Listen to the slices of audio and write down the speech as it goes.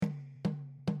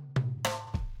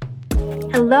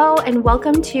Hello and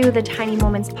welcome to the Tiny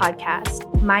Moments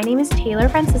podcast. My name is Taylor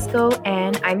Francisco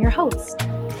and I'm your host.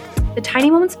 The Tiny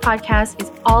Moments podcast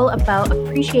is all about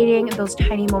appreciating those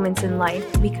tiny moments in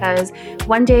life because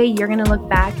one day you're going to look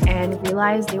back and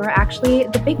realize they were actually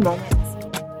the big moments.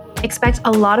 Expect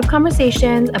a lot of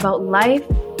conversations about life,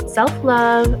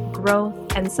 self-love, growth,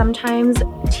 and sometimes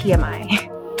TMI.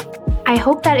 I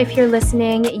hope that if you're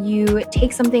listening, you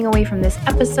take something away from this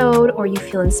episode, or you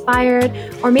feel inspired,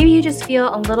 or maybe you just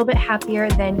feel a little bit happier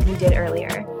than you did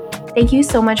earlier. Thank you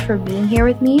so much for being here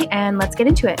with me, and let's get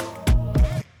into it.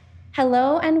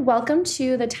 Hello, and welcome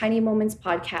to the Tiny Moments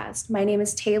podcast. My name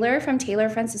is Taylor from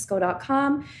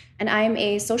taylorfrancisco.com, and I am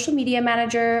a social media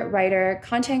manager, writer,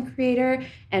 content creator,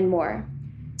 and more.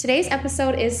 Today's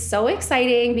episode is so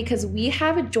exciting because we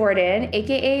have Jordan,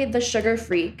 aka the Sugar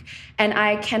Freak, and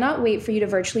I cannot wait for you to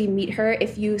virtually meet her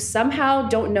if you somehow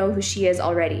don't know who she is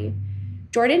already.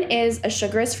 Jordan is a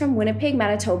sugarist from Winnipeg,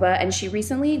 Manitoba, and she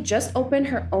recently just opened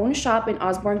her own shop in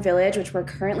Osborne Village, which we're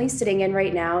currently sitting in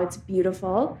right now. It's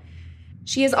beautiful.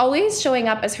 She is always showing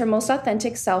up as her most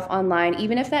authentic self online,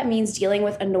 even if that means dealing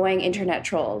with annoying internet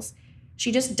trolls.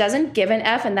 She just doesn't give an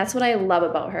F, and that's what I love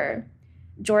about her.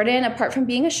 Jordan, apart from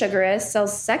being a sugarist,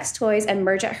 sells sex toys and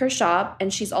merch at her shop,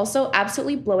 and she's also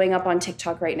absolutely blowing up on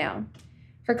TikTok right now.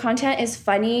 Her content is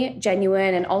funny,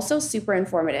 genuine, and also super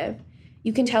informative.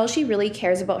 You can tell she really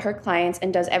cares about her clients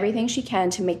and does everything she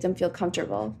can to make them feel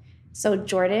comfortable. So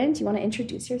Jordan, do you want to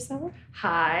introduce yourself?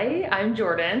 Hi, I'm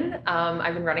Jordan.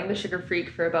 I've been running the Sugar Freak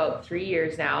for about 3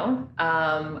 years now.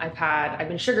 I've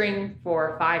been sugaring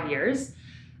for 5 years.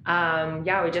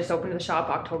 We just opened the shop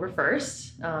October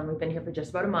 1st. We've been here for just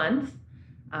about a month.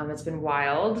 It's been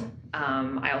wild.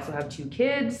 I also have 2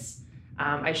 kids.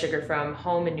 I sugar from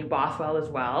home in New Bothwell as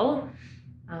well.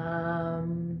 I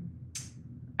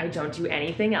don't do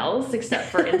anything else except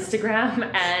for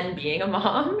Instagram and being a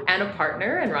mom and a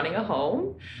partner and running a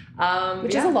home.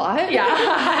 Which is a lot.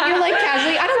 Yeah. You're like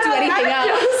casually, I don't do anything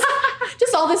else.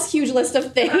 Just all this huge list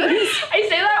of things. I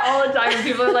say that all the time.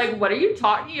 People are like, what are you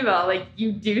talking about? Like,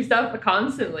 you do stuff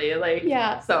constantly. Like,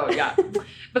 yeah. So, yeah.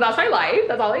 But that's my life.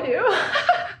 That's all I do.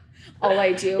 All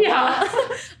I do. Yeah.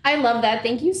 Well, I love that.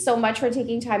 Thank you so much for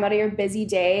taking time out of your busy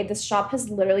day. This shop has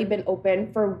literally been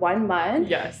open for 1 month.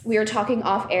 Yes. We were talking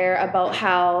off air about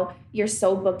how you're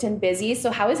so booked and busy. So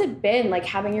how has it been, like,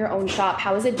 having your own shop?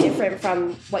 How is it different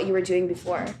from what you were doing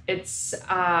before? It's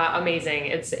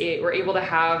amazing. We're able to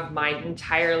have my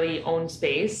entirely own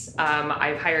space.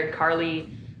 I've hired Carly,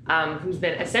 who's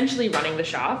been essentially running the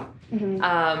shop.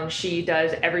 Mm-hmm. She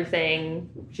does everything.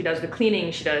 She does the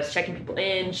cleaning. She does checking people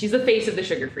in. She's the face of the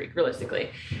Sugar Freak, realistically.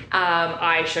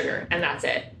 I sugar, and that's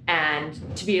it. And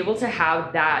to be able to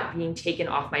have that being taken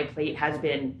off my plate has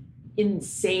been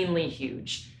insanely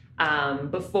huge.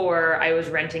 Before I was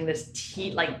renting this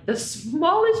the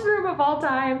smallest room of all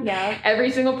time. Yeah.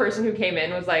 Every single person who came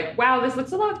in was like, wow, this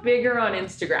looks a lot bigger on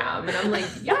Instagram. And I'm like,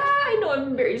 yeah, I know.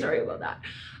 I'm very sorry about that.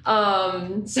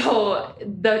 So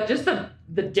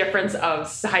the difference of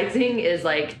sizing is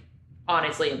like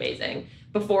honestly amazing.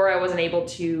 Before I wasn't able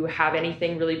to have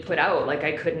anything really put out. Like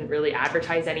I couldn't really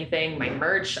advertise anything. My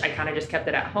merch, I kind of just kept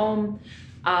it at home.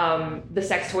 The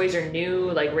sex toys are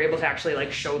new. Like we're able to actually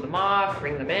like show them off,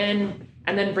 bring them in,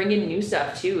 and then bring in new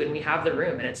stuff too. And we have the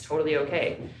room and it's totally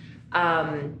okay.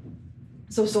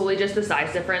 So solely just the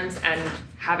size difference and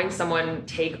having someone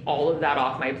take all of that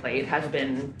off my plate has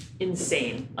been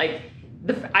insane. Like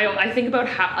I think about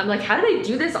how did I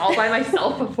do this all by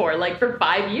myself before? Like for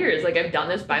 5 years, like I've done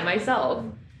this by myself.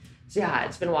 So yeah,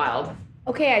 it's been wild.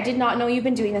 Okay, I did not know you've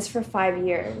been doing this for 5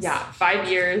 years. Yeah, 5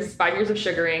 years, 5 years of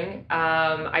sugaring.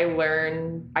 I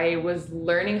was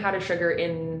learning how to sugar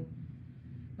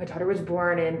my daughter was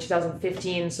born in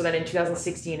 2015. So then in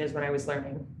 2016 is when I was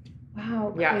learning.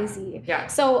 Wow, crazy. Yeah.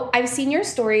 So I've seen your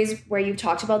stories where you've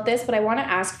talked about this, but I want to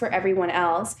ask for everyone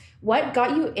else, what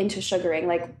got you into sugaring?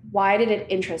 Like, why did it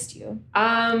interest you?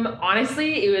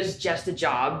 Honestly, it was just a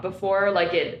job before.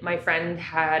 My friend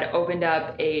had opened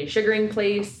up a sugaring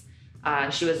place.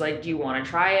 She was like, do you want to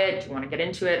try it? Do you want to get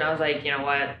into it? And I was like, you know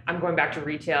what? I'm going back to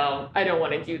retail. I don't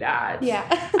want to do that. Yeah.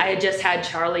 I had just had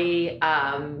Charlie,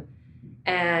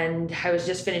 and I was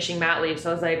just finishing mat leave. So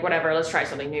I was like, whatever, let's try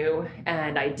something new.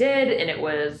 And I did. And it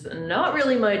was not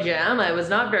really my jam. I was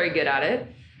not very good at it.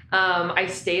 I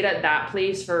stayed at that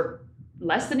place for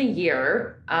less than a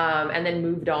year, and then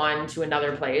moved on to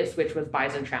another place, which was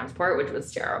Bison Transport, which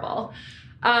was terrible.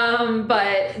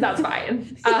 But that's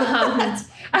fine.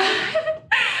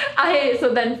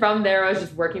 So then from there, I was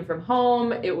just working from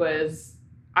home.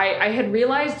 I had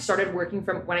realized when I started working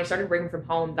from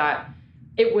home that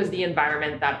it was the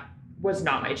environment that was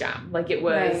not my jam. Like it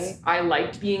was, I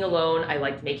liked being alone. I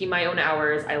liked making my own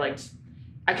hours. I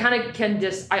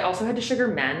also had to sugar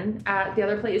men at the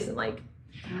other place. And like,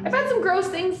 I've had some gross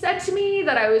things said to me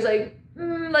that I was like,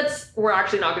 we're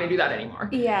actually not going to do that anymore.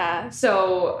 Yeah.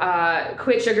 So,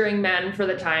 quit sugaring men for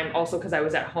the time, also because I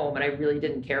was at home and I really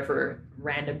didn't care for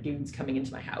random dudes coming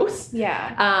into my house.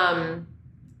 Yeah.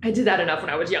 I did that enough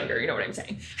when I was younger, you know what I'm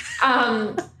saying?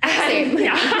 Same.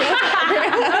 Yeah.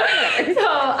 So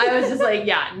I was just like,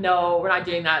 yeah, no, we're not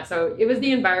doing that. So it was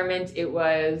the environment. It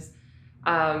was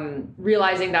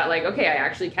realizing that like, okay, I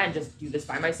actually can just do this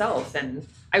by myself. And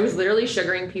I was literally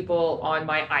sugaring people on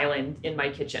my island in my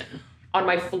kitchen, on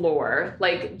my floor,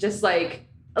 like just like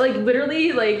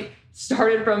literally like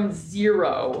started from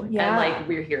zero. Yeah. And like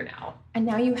we're here now. And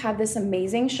now you have this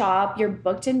amazing shop. You're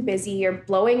booked and busy. You're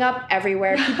blowing up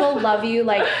everywhere. People love you.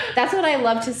 Like, that's what I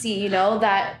love to see, you know,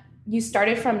 that you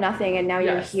started from nothing and now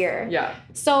you're here. Yeah.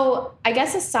 So I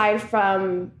guess aside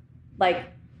from like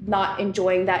not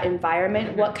enjoying that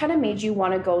environment, what kind of made you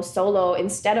want to go solo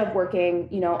instead of working,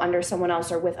 you know, under someone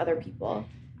else or with other people?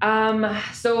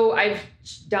 So I've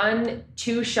done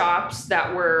 2 shops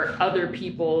that were other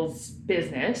people's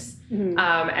business. Mm-hmm.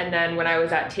 And then when I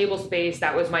was at Table Space,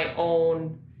 that was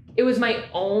it was my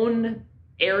own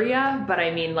area, but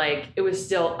I mean, like, it was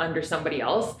still under somebody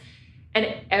else. And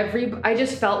I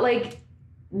just felt like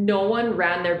no one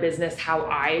ran their business how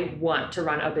I want to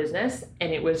run a business.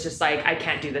 And it was just like, I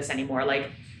can't do this anymore. Like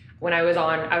when I was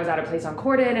at a place on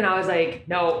Corden and I was like,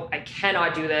 no, I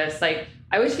cannot do this. Like,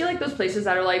 I always feel like those places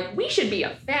that are like, we should be a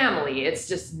family. It's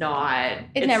just not.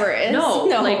 It never is. No.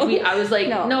 Like I was like,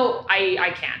 no,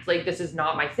 I can't. Like, this is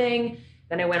not my thing.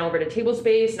 Then I went over to Table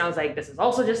Space and I was like, this is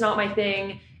also just not my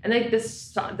thing. And like the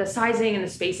sizing and the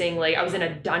spacing, like I was in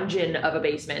a dungeon of a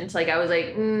basement. Like I was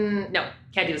like, no,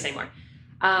 can't do this anymore.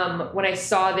 When I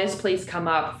saw this place come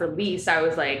up for lease, I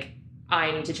was like,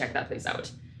 I need to check that place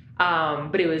out.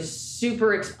 But it was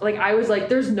super, I was like,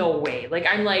 there's no way. Like,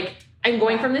 I'm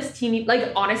going from this teeny,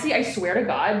 like, honestly, I swear to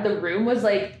God, the room was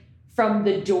like from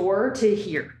the door to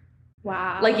here.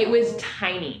 Wow. Like it was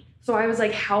tiny. So I was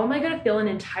like, how am I going to fill an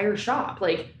entire shop?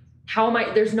 Like,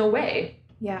 there's no way.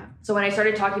 Yeah. So when I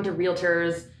started talking to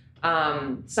realtors,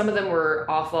 some of them were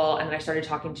awful. And then I started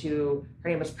talking to, her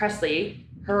name was Presley.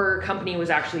 Her company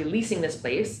was actually leasing this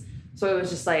place. So it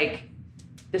was just like,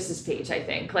 this is fate, I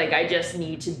think. Like, I just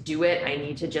need to do it. I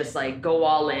need to just like go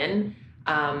all in.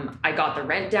 I got the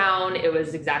rent down. It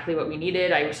was exactly what we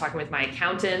needed. I was talking with my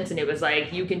accountant and it was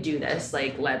like, you can do this.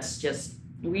 Like,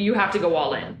 you have to go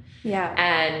all in. Yeah.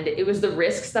 And it was the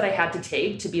risks that I had to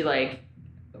take to be like,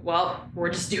 well, we're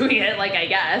just doing it. Like, I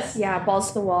guess. Yeah. Balls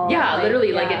to the wall. Yeah. Like,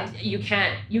 literally. yeah. Like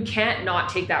you can't not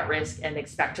take that risk and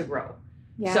expect to grow.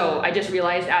 Yeah. So I just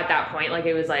realized at that point, like,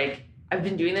 it was like, I've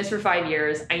been doing this for 5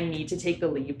 years. I need to take the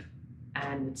leap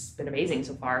and it's been amazing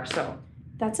so far. So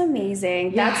that's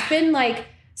amazing. Yeah. That's been like,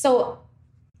 so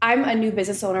I'm a new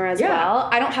business owner as well.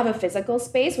 I don't have a physical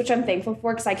space, which I'm thankful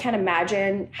for because I can't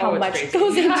imagine how much crazy.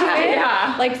 goes into it.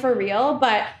 Yeah. Like, for real.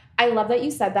 But I love that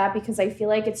you said that because I feel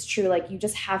like it's true. Like, you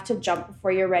just have to jump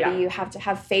before you're ready. Yeah. You have to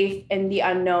have faith in the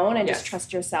unknown and just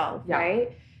trust yourself,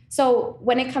 right? So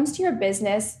when it comes to your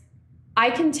business,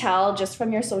 I can tell just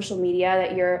from your social media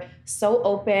that you're so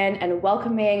open and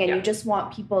welcoming and you just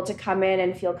want people to come in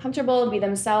and feel comfortable and be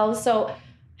themselves. So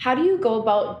how do you go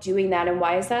about doing that and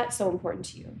why is that so important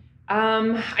to you?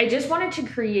 I just wanted to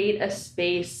create a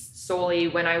space solely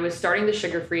when I was starting the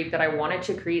Sugar Freak that I wanted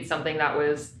to create something that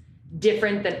was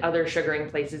different than other sugaring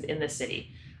places in the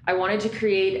city. I wanted to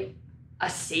create a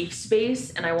safe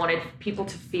space and I wanted people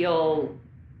to feel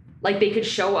like they could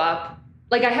show up.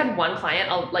 Like, I had one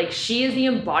client, like, she is the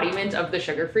embodiment of the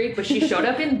Sugar Freak, but she showed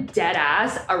up in dead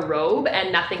ass, a robe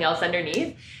and nothing else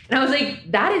underneath. And I was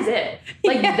like, that is it.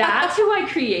 Like, that's who I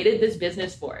created this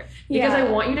business for. Because I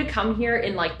want you to come here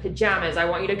in like pajamas. I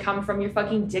want you to come from your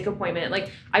fucking dick appointment.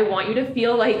 Like, I want you to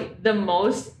feel like the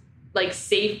most like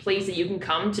safe place that you can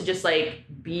come to just like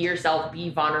be yourself, be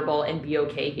vulnerable and be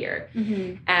okay here.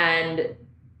 Mm-hmm. And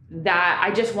that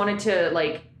I just wanted to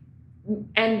like,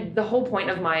 and the whole point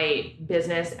of my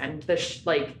business and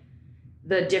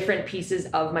the different pieces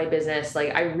of my business,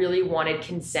 like, I really wanted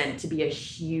consent to be a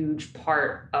huge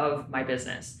part of my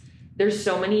business. There's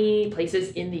so many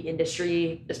places in the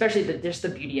industry, especially just the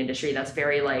beauty industry, that's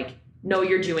very like, no,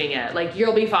 you're doing it. Like,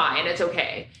 you'll be fine. It's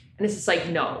okay. And it's just like,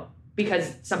 no,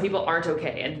 because some people aren't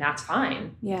okay and that's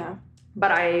fine. Yeah.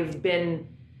 But I've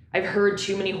heard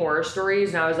too many horror stories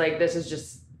and I was like,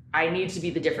 I need to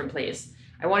be the different place.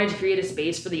 I wanted to create a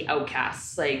space for the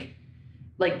outcasts, like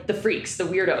the freaks, the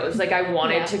weirdos. Like, I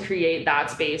wanted to create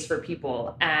that space for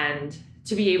people. And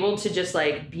to be able to just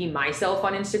like be myself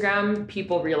on Instagram,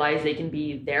 people realize they can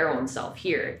be their own self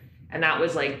here. And that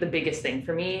was like the biggest thing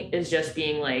for me, is just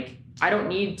being like, I don't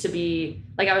need to be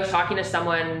like, I was talking to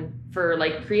someone for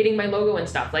like creating my logo and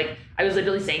stuff. Like I was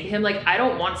literally saying to him, like, I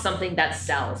don't want something that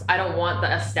sells. I don't want the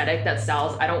aesthetic that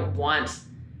sells. I don't want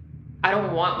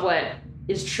what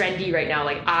is trendy right now.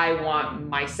 Like I want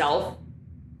myself,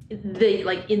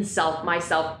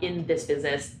 myself in this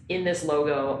business, in this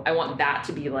logo. I want that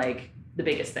to be like the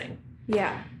biggest thing.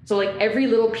 Yeah. So like every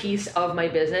little piece of my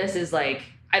business is like,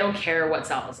 I don't care what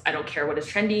sells. I don't care what is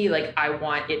trendy. Like I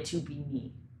want it to be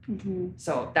me. Mm-hmm.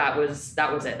 So that was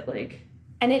it. Like,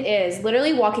 and it is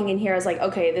literally walking in here. I was like,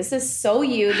 okay, this is so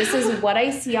you. This is what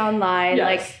I see online.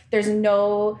 Yes. Like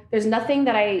there's nothing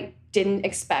that I didn't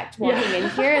expect walking in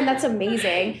here. And that's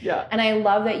amazing. Yeah. And I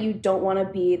love that you don't want to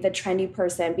be the trendy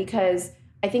person, because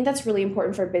I think that's really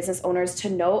important for business owners to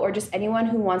know, or just anyone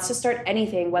who wants to start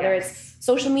anything, whether it's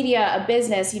social media, a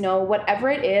business, whatever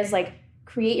it is, like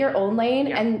create your own lane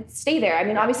and stay there. I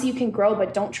mean, obviously you can grow,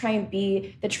 but don't try and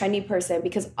be the trendy person,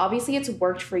 because obviously it's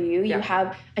worked for you. You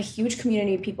have a huge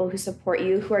community of people who support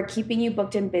you, who are keeping you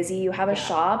booked and busy. You have a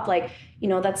shop, like,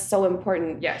 that's so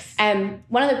important. Yes. And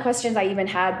one of the questions I even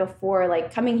had before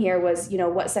like coming here was,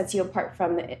 what sets you apart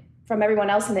from everyone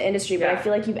else in the industry? But I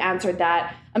feel like you've answered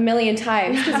that a million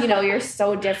times, because you're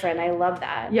so different. I love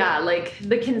that. Yeah, like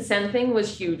the consent thing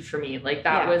was huge for me. Like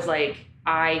that was like,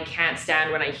 I can't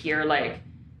stand when I hear like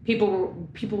people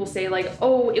will say like,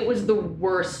 oh, it was the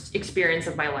worst experience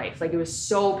of my life. Like it was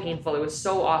so painful. It was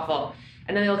so awful.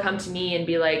 And then they'll come to me and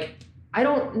be like, I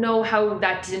don't know how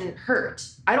that didn't hurt.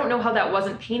 I don't know how that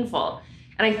wasn't painful.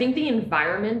 And I think the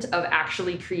environment of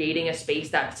actually creating a space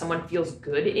that someone feels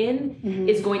good in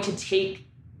is going to take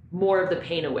more of the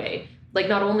pain away. Like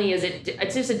not only is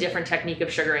it's just a different technique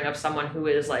of sugaring of someone who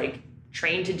is like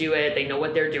trained to do it, they know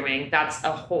what they're doing. That's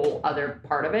a whole other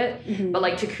part of it. But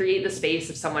like to create the space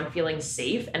of someone feeling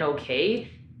safe and okay,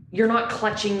 you're not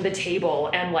clutching the table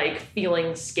and like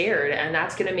feeling scared, and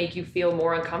that's going to make you feel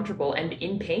more uncomfortable and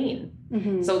in pain.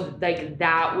 So like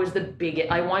that was the biggest,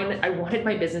 I wanted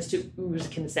my business to ooze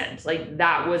consent. Like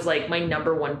that was like my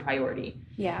number one priority.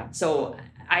 Yeah. So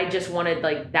I just wanted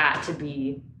like that to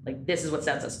be like, this is what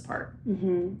sets us apart.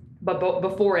 But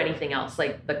before anything else,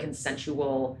 like the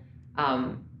consensual,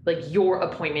 like your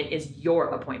appointment is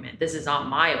your appointment. This is not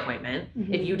my appointment.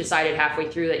 If you decided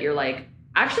halfway through that you're like,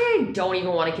 actually, I don't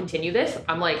even want to continue this,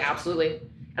 I'm like, absolutely.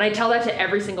 And I tell that to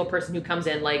every single person who comes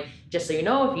in, like, just so you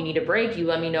know, if you need a break, you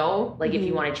let me know. Like, if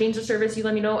you want to change the service, you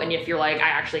let me know. And if you're like, I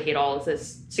actually hate all of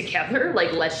this together,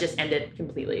 like, let's just end it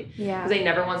completely. Yeah. Because I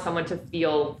never want someone to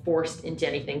feel forced into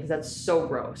anything, because that's so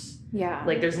gross. Yeah.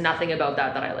 Like, there's nothing about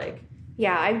that I like.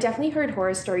 Yeah, I've definitely heard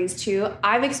horror stories too.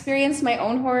 I've experienced my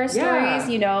own horror stories,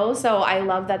 so I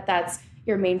love that that's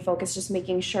your main focus, just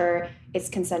making sure it's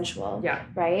consensual. Yeah.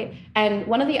 Right? And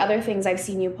one of the other things I've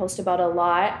seen you post about a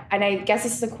lot, and I guess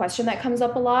this is a question that comes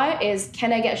up a lot, is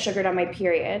can I get sugared on my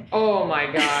period? Oh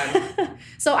my God.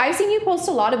 So I've seen you post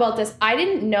a lot about this. I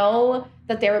didn't know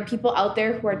that there were people out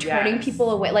there who are turning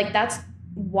people away. Like that's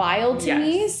wild to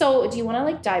me. So do you want to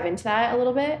like dive into that a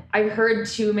little bit? I've heard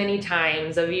too many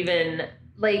times of even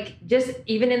like, just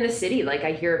even in the city, like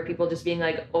I hear people just being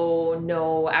like, oh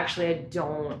no, actually I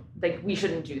don't, like we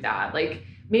shouldn't do that. Like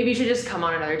maybe you should just come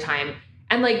on another time.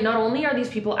 And like, not only are these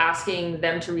people asking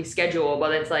them to reschedule,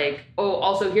 but it's like, oh,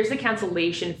 also here's the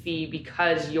cancellation fee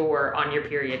because you're on your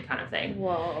period kind of thing.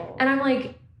 Whoa. And I'm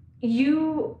like,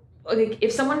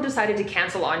 if someone decided to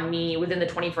cancel on me within the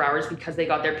 24 hours because they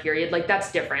got their period, like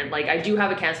that's different. Like I do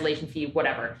have a cancellation fee,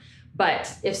 whatever.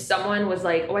 But if someone was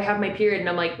like, oh, I have my period, and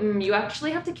I'm like, you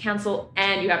actually have to cancel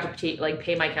and you have to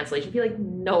pay my cancellation fee. Like,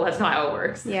 no, that's not how it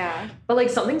works. Yeah. But like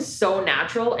something so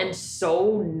natural and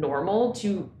so normal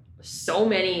to so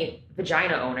many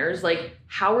vagina owners, like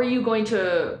how are you going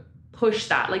to push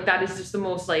that? Like that is just the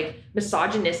most like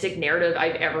misogynistic narrative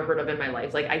I've ever heard of in my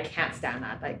life. Like I can't stand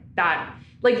that.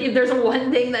 Like if there's one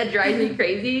thing that drives me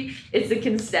crazy, it's the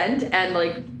consent and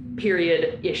like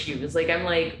period issues. Like I'm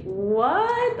like,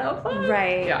 what the fuck?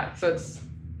 Right. Yeah.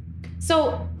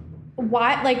 So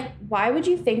why would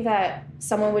you think that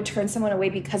someone would turn someone away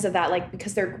because of that? Like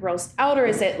because they're grossed out, or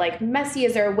is it like messy?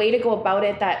 Is there a way to go about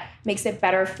it that makes it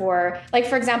better for, like,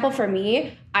 for example, for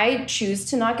me, I choose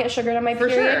to not get sugared on my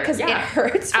period because it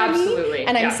hurts for me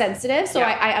and I'm sensitive. So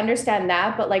I understand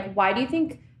that. But like, why do you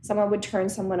think someone would turn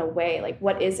someone away? Like,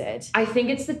 what is it? I think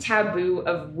it's the taboo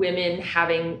of women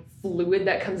having fluid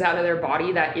that comes out of their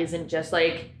body that isn't just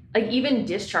like even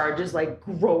discharge is like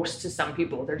gross to some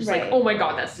people. They're just like, oh my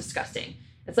God, that's disgusting.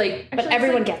 It's like, but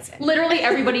everyone gets it. Literally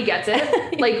everybody gets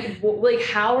it. Like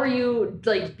how are you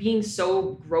like being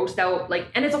so grossed out? Like,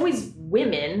 and it's always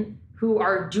women who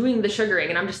are doing the sugaring.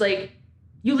 And I'm just like,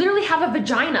 you literally have a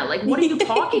vagina. Like, what are you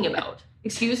talking about?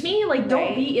 Excuse me? Like,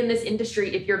 don't be in this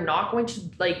industry if you're not going to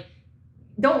like,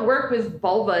 don't work with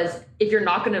vulvas if you're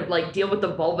not going to like deal with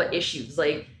the vulva issues.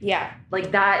 Like, yeah,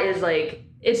 like that is like,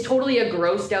 it's totally a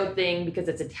grossed out thing because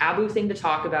it's a taboo thing to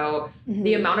talk about.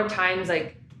 The amount of times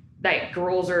like that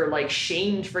girls are like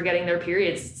shamed for getting their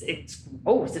periods, it's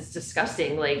gross. It's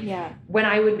disgusting. Like when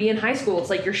I would be in high school, it's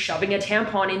like you're shoving a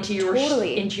tampon into your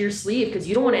sleeve because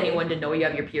you don't want anyone to know you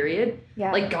have your period.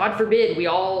 Like God forbid we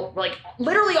all like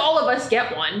literally all of us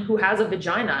get one who has a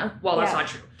vagina. Well, that's not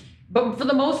true. But for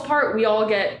the most part, we all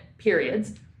get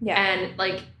periods. And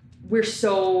like we're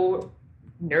so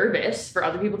nervous for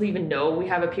other people to even know we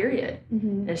have a period.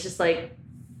 And it's just like,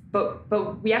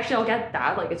 but we actually all get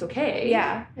that. Like, it's okay.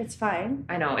 Yeah, it's fine.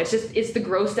 I know. It's just, it's the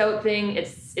grossed out thing.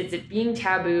 It's it being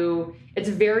taboo. It's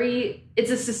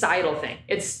a societal thing.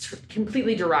 It's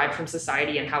completely derived from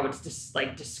society and how it's just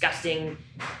like disgusting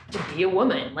to be a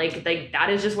woman. Like that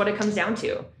is just what it comes down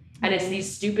to. And it's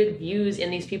these stupid views in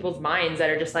these people's minds that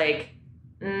are just like,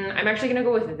 I'm actually going to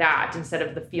go with that instead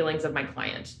of the feelings of my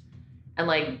client. And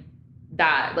like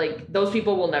that, like those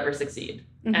people will never succeed.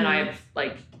 And I've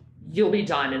like, you'll be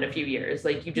done in a few years.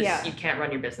 Like you just, you can't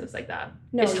run your business like that.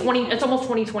 No, it's almost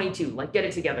 2022. Like get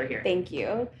it together here. Thank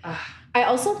you. I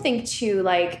also think too,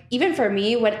 like, even for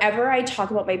me, whenever I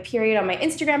talk about my period on my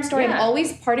Instagram story, I'm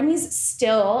always, part of me is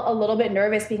still a little bit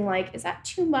nervous being like, is that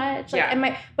too much?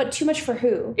 Like, but too much for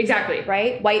who? Exactly.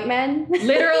 Right? White men?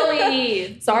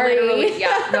 Literally. Sorry. Literally.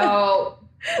 Yeah. No,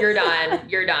 you're done.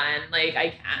 You're done. Like I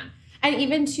can't. And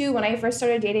even too, when I first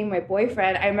started dating my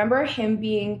boyfriend, I remember him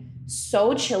being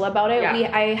so chill about it.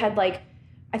 I had like,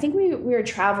 I think we were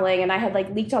traveling and I had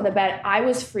like leaked on the bed. I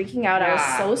was freaking out. I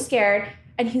was so scared.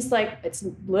 And he's like, it's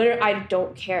literally, I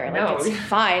don't care. Like, it's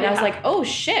fine. I was like, oh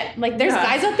shit. Like, there's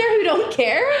guys out there who don't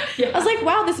care. I was like,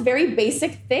 wow, this very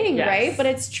basic thing, right? But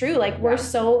it's true. Like, we're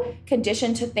so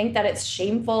conditioned to think that it's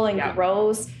shameful and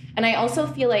gross. And I also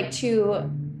feel like, too,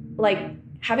 like,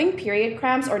 having period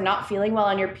cramps or not feeling well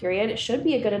on your period should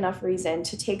be a good enough reason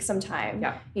to take some time,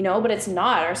 you know, but it's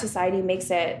not. Our society makes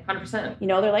it 100%. You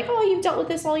know, they're like, oh, you've dealt with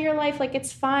this all your life. Like,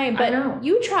 it's fine. But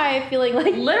you try feeling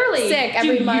like literally sick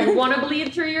every month. Do you want to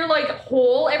bleed through your like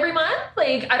hole every month?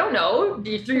 Like, I don't know.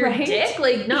 Through your dick?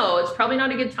 Like, no, it's probably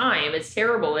not a good time. It's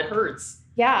terrible. It hurts.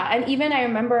 Yeah. And even I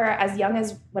remember as young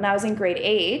as when I was in grade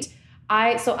 8,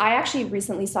 I actually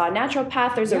recently saw a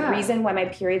naturopath. There's a reason why my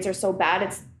periods are so bad.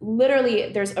 It's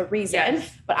literally, there's a reason.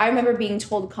 But I remember being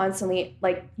told constantly,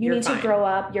 like, you need to grow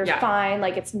up. You're fine.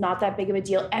 Like, it's not that big of a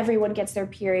deal. Everyone gets their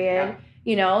period,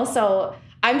 you know? So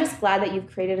I'm just glad that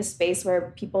you've created a space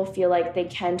where people feel like they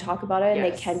can talk about it and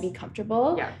they can be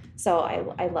comfortable. So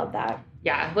I love that.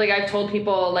 Yeah. Like I've told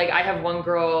people, like I have one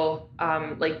girl,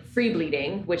 like free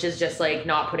bleeding, which is just like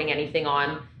not putting anything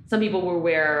on. Some people will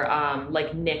wear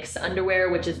like NYX underwear,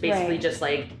 which is basically just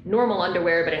like normal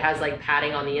underwear, but it has like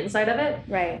padding on the inside of it.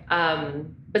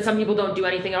 But some people don't do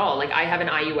anything at all. Like I have an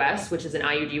IUS, which is an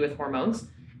IUD with hormones,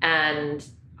 and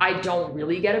I don't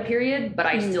really get a period, but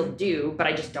I still do, but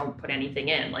I just don't put anything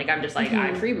in. Like I'm just like,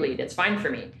 I free bleed. It's fine for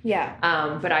me.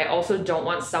 But I also don't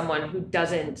want someone who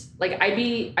doesn't, like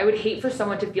I would hate for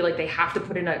someone to feel like they have to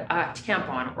put in a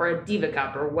tampon or a Diva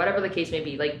cup or whatever the case may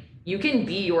be. Like you can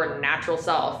be your natural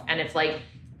self. And if like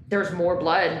there's more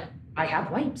blood, I have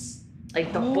wipes.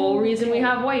 Like the whole reason we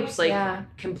have wipes,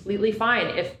 like completely fine.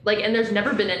 If like, and there's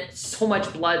never been so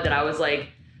much blood that I was like,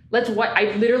 let's wipe.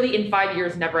 I've literally in 5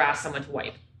 years never asked someone to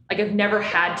wipe. Like I've never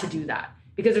had to do that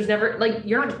because there's never like,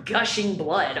 you're not gushing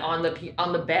blood on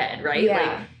the bed, right?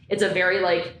 Like it's a very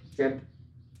like drip,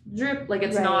 drip. Like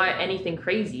it's not anything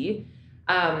crazy.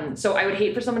 So I would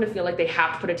hate for someone to feel like they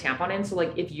have to put a tampon in. So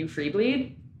like if you free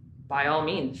bleed, by all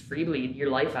means, free bleed your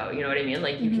life out. You know what I mean?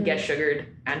 Like you can get sugared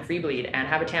and free bleed and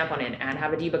have a tampon in and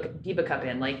have a Diva cup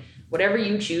in. Like whatever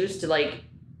you choose to like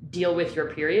deal with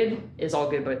your period is all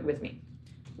good with me.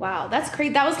 Wow, that's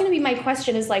crazy. That was going to be my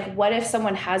question is like, what if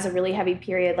someone has a really heavy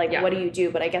period? Like, what do you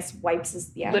do? But I guess wipes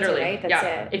is the answer, literally, right?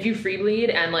 That's it. If you free bleed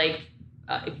and like,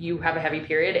 if you have a heavy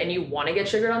period and you want to get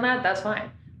sugared on that, that's fine.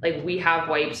 Like we have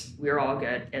wipes. We're all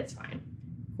good. It's fine.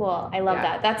 Cool. I love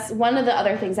that. That's one of the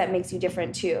other things that makes you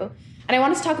different too. And I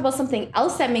wanted to talk about something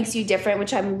else that makes you different,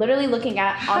 which I'm literally looking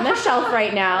at on the shelf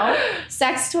right now,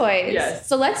 sex toys. Yes.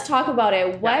 So let's talk about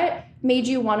it. What made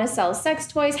you want to sell sex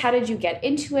toys? How did you get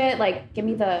into it? Like, give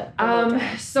me the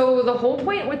so the whole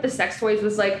point with the sex toys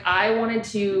was like, I wanted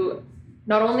to,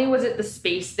 not only was it the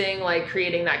space thing, like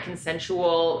creating that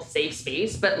consensual safe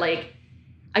space, but like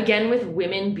again, with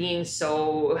women being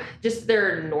so, just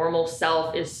their normal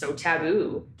self is so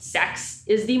taboo. Sex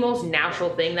is the most natural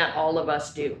thing that all of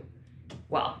us do.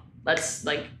 Well, let's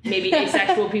like, maybe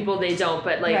asexual people, they don't,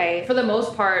 but like for the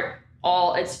most part,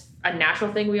 it's a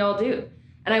natural thing we all do.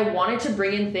 And I wanted to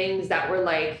bring in things that were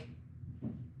like,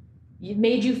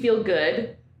 made you feel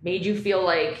good, made you feel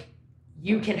like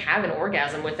you can have an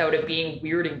orgasm without it being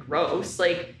weird and gross.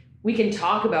 Like, we can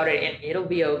talk about it and it'll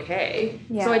be okay.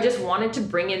 Yeah. So I just wanted to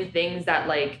bring in things that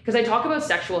like, because I talk about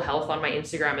sexual health on my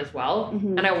Instagram as well.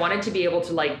 And I wanted to be able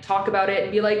to like talk about it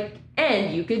and be like,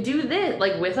 and you could do this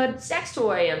like with a sex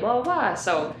toy and blah, blah, blah.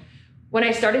 So when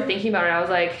I started thinking about it, I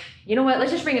was like, you know what,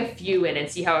 let's just bring a few in and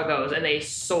see how it goes. And they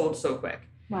sold so quick.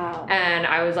 Wow. And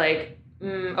I was like,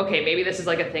 okay, maybe this is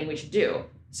like a thing we should do.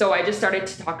 So I just started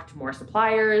to talk to more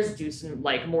suppliers, do some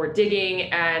like more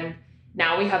digging, and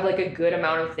now we have like a good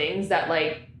amount of things that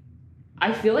like,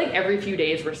 I feel like every few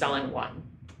days we're selling one.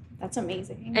 That's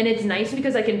amazing. And it's nice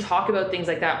because I can talk about things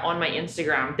like that on my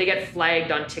Instagram. They get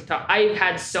flagged on TikTok. I've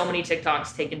had so many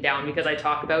TikToks taken down because I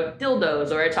talk about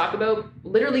dildos or I talk about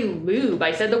literally lube.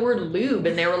 I said the word lube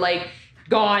and they were like,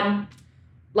 gone,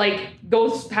 like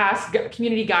goes past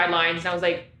community guidelines. And I was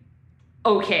like,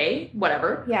 okay,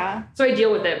 whatever. Yeah. So I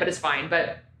deal with it, but it's fine.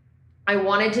 But I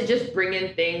wanted to just bring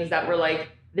in things that were like,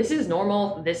 this is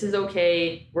normal. This is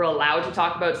okay. We're allowed to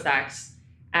talk about sex.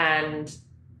 And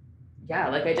yeah,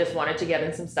 like I just wanted to get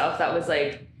in some stuff that was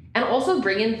like, and also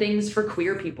bring in things for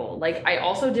queer people. Like I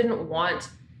also didn't want,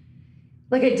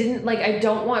 I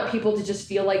don't want people to just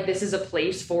feel like this is a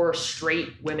place for straight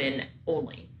women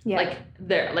only. Yeah.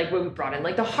 Like when we brought in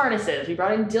like the harnesses, we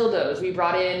brought in dildos, we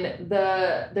brought in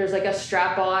there's like a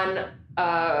strap-on,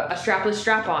 a strapless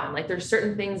strap-on. Like there's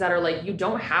certain things that are like, you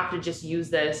don't have to just use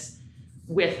this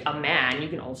with a man. You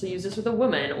can also use this with a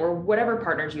woman or whatever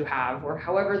partners you have or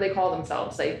however they call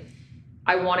themselves. Like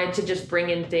I wanted to just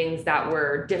bring in things that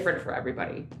were different for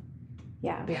everybody.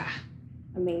 Yeah. Yeah.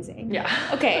 Amazing. Yeah.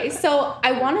 Okay. So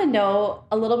I want to know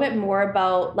a little bit more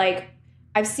about like,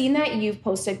 I've seen that you've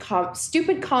posted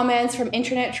stupid comments from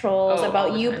internet trolls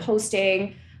about you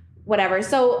posting whatever.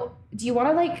 So do you want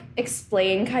to like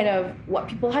explain kind of what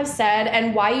people have said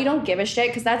and why you don't give a shit?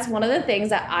 Because that's one of the things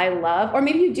that I love. Or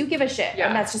maybe you do give a shit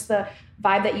and that's just the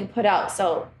vibe that you put out.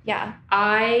 So yeah.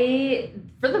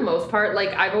 For the most part, like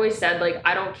I've always said, like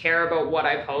I don't care about what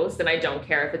I post and I don't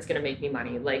care if it's going to make me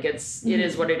money. Like it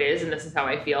is what it is and this is how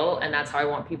I feel and that's how I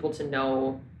want people to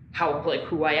know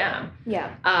who I am.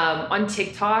 Yeah. On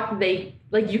TikTok,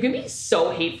 you can be so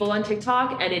hateful on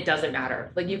TikTok and it doesn't matter.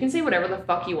 Like you can say whatever the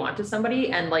fuck you want to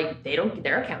somebody and like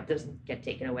their account doesn't get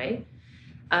taken away.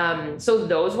 So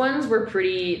those ones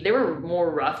they were more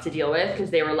rough to deal with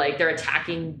because they were like, they're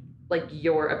attacking like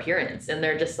your appearance and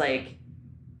they're just like,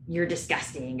 you're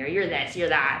disgusting or you're this, you're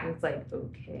that. And it's like,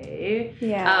 okay.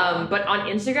 Yeah. But on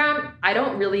Instagram,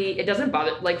 it doesn't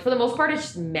bother. Like for the most part, it's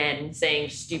just men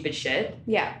saying stupid shit.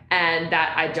 Yeah. And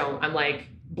that I'm like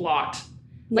blocked.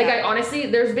 Like I honestly,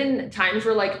 there's been times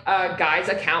where like a guy's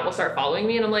account will start following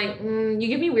me and I'm like, you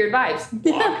give me weird vibes.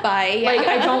 Bye. Yeah. Like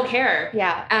I don't care.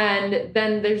 Yeah. And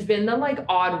then there's been the like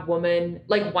odd woman.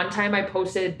 Like one time I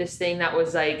posted this thing that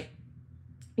was like,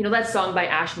 you know that song by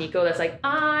Ash Nico that's like,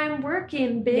 I'm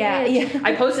working, bitch. Yeah.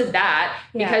 I posted that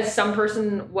because some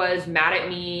person was mad at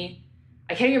me.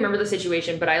 I can't even remember the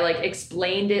situation, but I like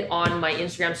explained it on my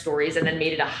Instagram stories and then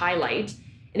made it a highlight.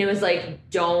 And it was like,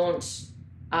 don't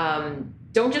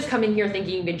just come in here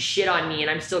thinking you can shit on me and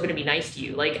I'm still going to be nice to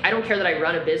you. Like, I don't care that I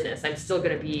run a business. I'm still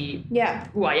going to be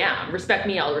who I am. Respect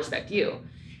me, I'll respect you.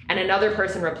 And another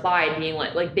person replied being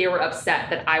like they were upset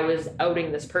that I was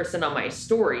outing this person on my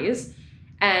stories.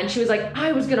 And she was like,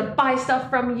 I was going to buy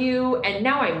stuff from you and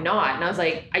now I'm not. And I was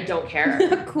like, I don't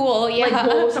care. Cool. Yeah. Like,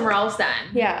 go somewhere else then.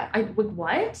 Yeah.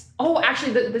 What? Oh,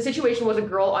 actually, the situation was a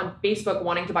girl on Facebook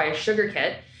wanting to buy a sugar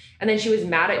kit. And then she was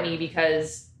mad at me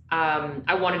because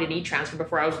I wanted an e-transfer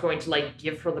before I was going to like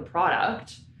give her the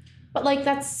product. But like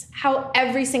that's how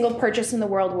every single purchase in the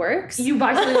world works. You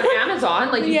buy something on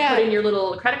Amazon, like you put in your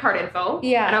little credit card info.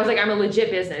 Yeah. And I was like, I'm a legit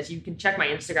business. You can check my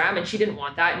Instagram. And she didn't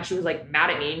want that. And she was like mad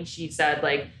at me. And she said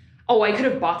like, oh, I could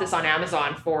have bought this on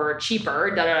Amazon for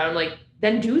cheaper. I'm like,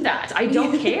 then do that. I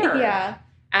don't care. Yeah.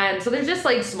 And so there's just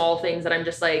like small things that I'm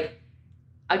just like,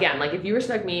 again, like if you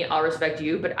respect me, I'll respect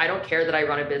you. But I don't care that I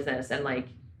run a business and like,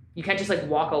 you can't just like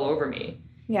walk all over me.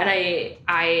 Yeah. And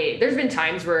I there's been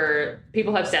times where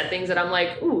people have said things that I'm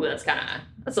like, ooh, that's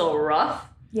a little rough.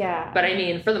 Yeah. But I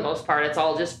mean, for the most part, it's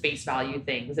all just face value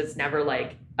things. It's never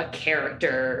like a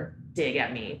character dig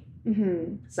at me.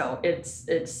 Mm-hmm. So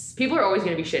it's people are always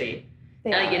going to be shitty.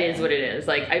 It is what it is.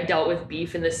 Like I've dealt with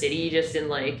beef in the city just in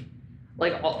like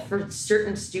like for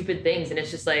certain stupid things. And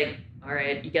it's just like, all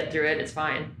right, you get through it. It's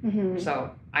fine. Mm-hmm.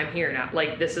 So I'm here now.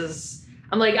 Like,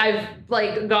 I'm like, I've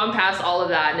like gone past all of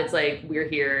that, and it's like, we're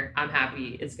here. I'm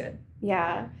happy. It's good.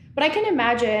 Yeah. But I can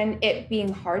imagine it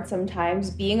being hard sometimes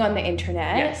being on the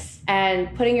internet Yes.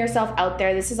 and putting yourself out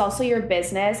there. This is also your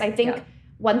business. I think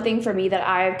one thing for me that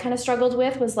I've kind of struggled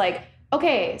with was like,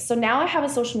 okay, so now I have a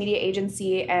social media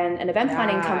agency and an event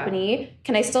planning company.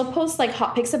 Can I still post like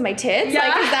hot pics of my tits? Yeah.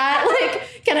 Like, is that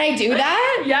like, can I do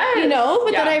that? Yes. You know,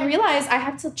 but then I realized I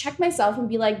have to check myself and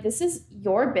be like, this is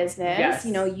your business. Yes.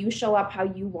 You know, you show up how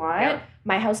you want. Yep.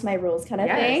 My house, my rules kind of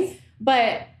thing.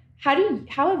 But how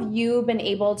have you been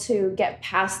able to get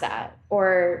past that?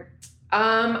 Or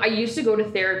I used to go to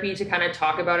therapy to kind of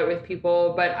talk about it with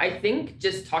people, but I think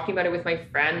just talking about it with my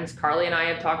friends, Carly and I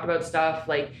have talked about stuff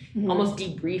like almost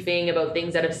debriefing about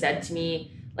things that have said to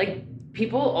me. Like,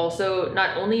 people also,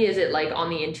 not only is it like on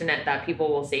the internet that people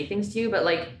will say things to you, but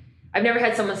like I've never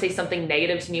had someone say something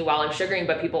negative to me while I'm sugaring,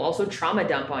 but people also trauma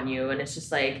dump on you. And it's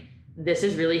just like, this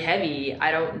is really heavy.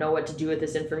 I don't know what to do with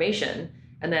this information.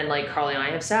 And then like Carly and I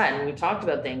have sat and we've talked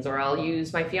about things, or I'll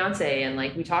use my fiance and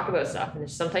like we talk about stuff. And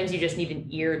sometimes you just need an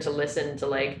ear to listen to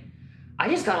like, I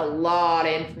just got a lot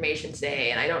of information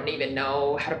today and I don't even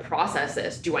know how to process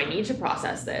this. Do I need to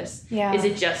process this? Yeah. Is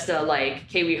it just a like,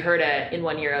 okay, we heard it in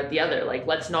one ear out the other. Like,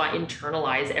 let's not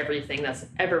internalize everything that's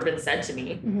ever been said to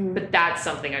me. But that's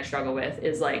something I struggle with,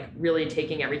 is like really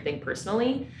taking everything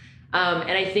personally.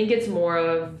 And I think it's more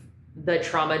of the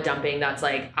trauma dumping that's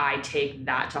like, I take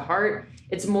that to heart.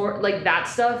 It's more like that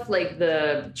stuff, like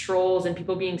the trolls and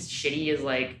people being shitty is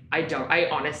like, I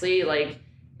honestly, like,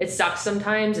 it sucks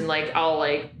sometimes. And like, I'll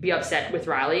like be upset with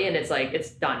Riley and it's like, it's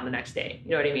done the next day.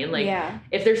 You know what I mean? Like,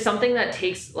 if there's something that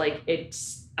takes like,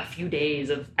 it's a few days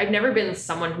of, I've never been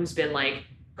someone who's been like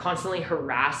constantly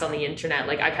harassed on the internet.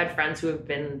 Like, I've had friends who have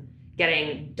been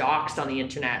getting doxxed on the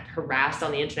internet, harassed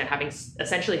on the internet, having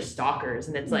essentially stalkers.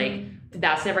 And it's like,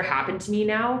 that's never happened to me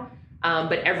now.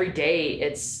 But every day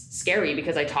it's scary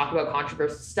because I talk about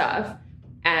controversial stuff.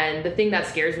 And the thing that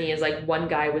scares me is like one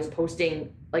guy was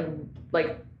posting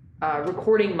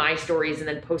recording my stories and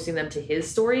then posting them to his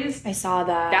stories. I saw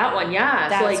that. That one, yeah.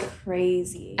 That's so, like,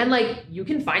 crazy. And like, you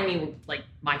can find me, like,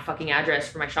 my fucking address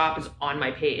for my shop is on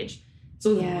my page.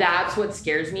 So that's what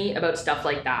scares me about stuff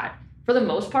like that. For the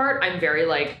most part, I'm very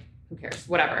like, who cares?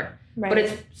 Whatever. Right. But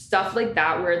it's stuff like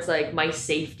that where it's like my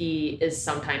safety is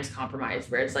sometimes compromised,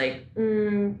 where it's like,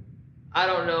 I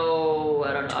don't know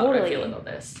how I feel about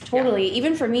this. Totally. Yeah.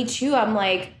 Even for me too, I'm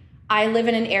like, I live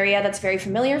in an area that's very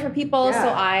familiar for people.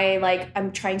 So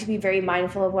I'm trying to be very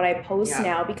mindful of what I post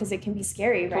now because it can be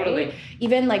scary, right? Totally.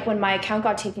 Even like when my account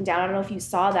got taken down, I don't know if you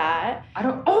saw that.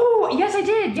 Oh, yes, I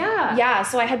did. Yeah. Yeah.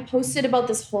 So I had posted about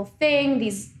this whole thing.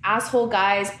 These asshole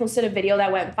guys posted a video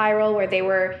that went viral where they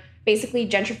were basically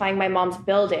gentrifying my mom's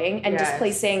building and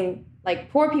displacing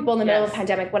like poor people in the middle of a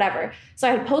pandemic, whatever. So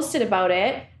I had posted about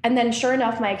it. And then sure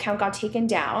enough, my account got taken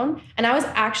down. And I was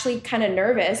actually kind of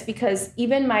nervous because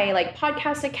even my like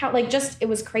podcast account, like just, it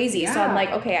was crazy. Yeah. So I'm like,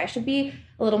 okay, I should be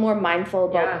a little more mindful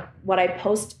about what I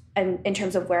post and in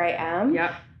terms of where I am.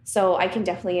 Yeah. So I can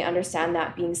definitely understand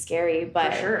that being scary,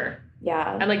 but for sure.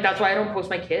 Yeah. And like, that's why I don't post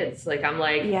my kids. Like, I'm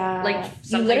like, like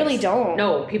you literally don't.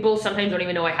 No, people sometimes don't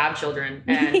even know I have children.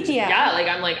 And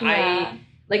like, I'm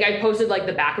like, I posted like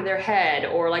the back of their head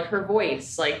or like her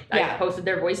voice. Like I've posted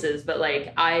their voices, but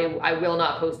like I will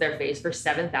not post their face for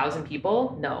 7,000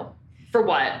 people. No. For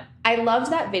what? I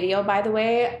loved that video, by the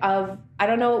way, of, I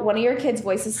don't know, one of your kids'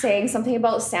 voices saying something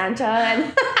about Santa.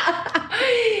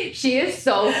 And she is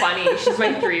so funny. She's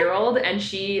my 3-year-old and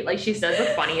she says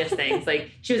the funniest things.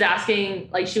 Like she was asking,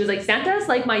 like she was like, Santa's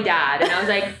like my dad. And I was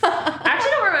like, I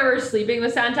actually don't remember sleeping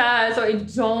with Santa, so I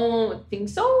don't think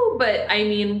so. But I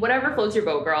mean, whatever floats your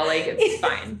boat, girl. Like it's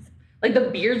fine. Like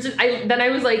the beards, I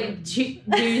was like, do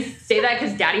you say that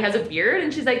because daddy has a beard?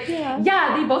 And she's like,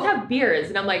 yeah, they both have beards.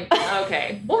 And I'm like,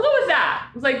 okay, we'll go with that.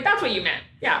 I was like, that's what you meant.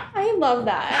 Yeah. I love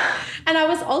that. And I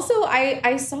was also,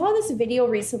 I saw this video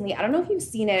recently. I don't know if you've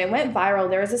seen it. It went viral.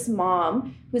 There was this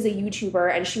mom who's a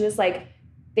YouTuber and she was like,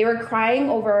 they were crying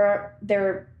over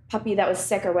their puppy that was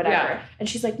sick or whatever. Yeah. And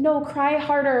she's like, no, cry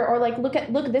harder. Or like, look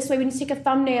this way. We need to take a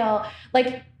thumbnail.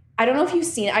 Like, I don't know if you've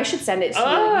seen it. I should send it to you.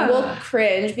 You will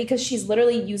cringe because she's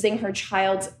literally using her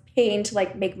child's pain to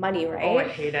like make money, right? Oh, I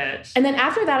hate it. And then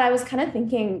after that, I was kind of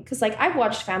thinking, because like I've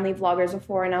watched family vloggers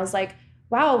before and I was like,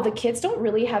 wow, the kids don't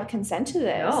really have consent to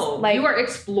this. No, like, you are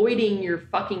exploiting your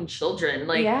fucking children.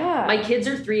 Like my kids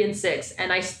are 3 and 6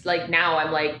 and I like now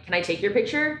I'm like, can I take your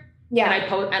picture? Yeah.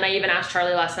 And I even asked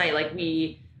Charlie last night, like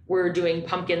were doing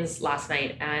pumpkins last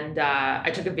night, and I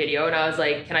took a video and I was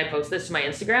like, can I post this to my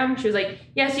Instagram? She was like,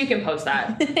 yes, you can post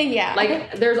that. Yeah.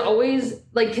 Like, there's always,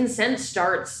 like, consent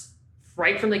starts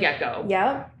right from the get-go.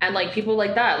 Yeah. And, like, people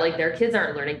like that, like, their kids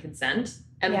aren't learning consent.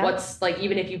 And what's, like,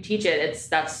 even if you teach it,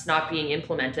 that's not being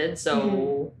implemented.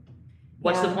 So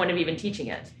what's the point of even teaching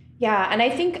it? Yeah, and I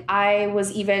think I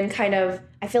was even kind of,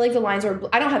 I feel like the lines were,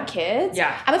 I don't have kids.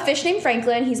 Yeah. I have a fish named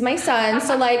Franklin. He's my son.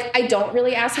 So, like, I don't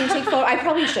really ask him to take photos. I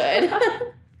probably should.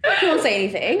 He won't say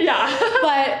anything. Yeah.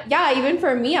 But, yeah, even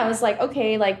for me, I was like,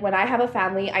 okay, like, when I have a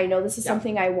family, I know this is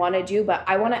something I want to do, but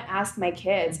I want to ask my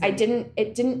kids. Mm-hmm.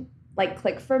 It didn't, like,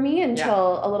 click for me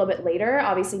until a little bit later.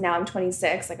 Obviously, now I'm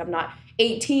 26. Like, I'm not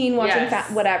 18 watching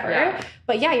whatever. Yeah.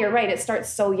 But yeah, you're right. It starts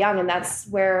so young, and that's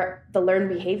where the learned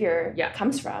behavior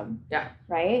comes from. Yeah.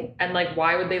 Right? And like,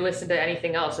 why would they listen to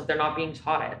anything else if they're not being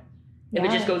taught it? If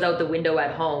it just goes out the window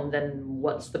at home, then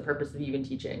what's the purpose of even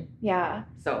teaching? Yeah.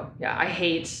 So yeah, I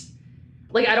hate,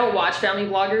 like, I don't watch family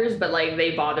vloggers, but like,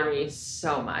 they bother me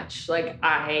so much. Like,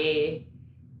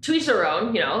 to each their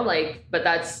own, you know, like, but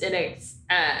that's an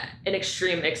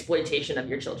extreme exploitation of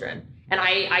your children. And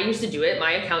I used to do it.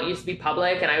 My account used to be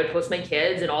public, and I would post my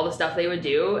kids and all the stuff they would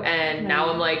do. And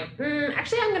now I'm like,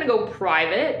 actually, I'm going to go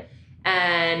private.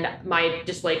 And my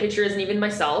display picture isn't even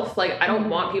myself. Like, I don't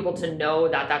want people to know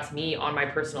that that's me on my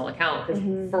personal account. Because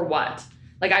for what?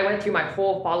 Like, I went through my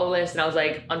whole follow list, and I was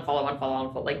like,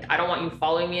 unfollow. Like, I don't want you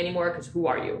following me anymore, because who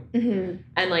are you?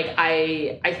 And like,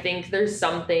 I think there's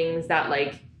some things that,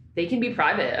 like, they can be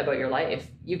private about your life.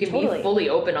 You can be fully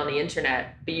open on the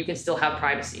internet, but you can still have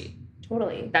privacy.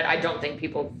 That I don't think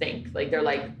people think. Like, they're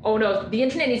like, oh no, the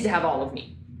internet needs to have all of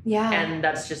me. Yeah. And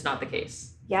that's just not the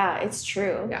case. Yeah, it's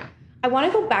true. Yeah. I want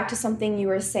to go back to something you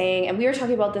were saying, and we were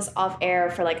talking about this off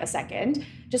air for like a second,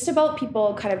 just about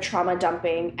people kind of trauma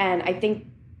dumping. And I think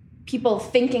people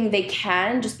thinking they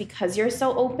can just because you're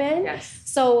so open. Yes.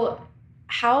 So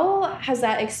how has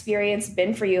that experience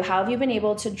been for you? How have you been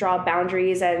able to draw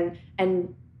boundaries and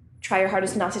try your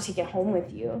hardest not to take it home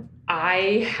with you?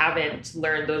 I haven't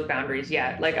learned those boundaries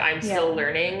yet. Like, I'm still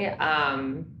learning.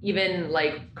 Even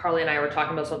like Carly and I were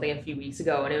talking about something a few weeks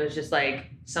ago, and it was just like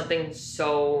something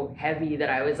so heavy that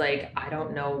I was like, I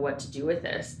don't know what to do with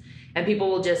this. And people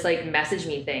will just like message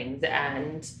me things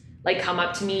and like come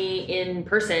up to me in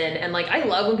person. And like, I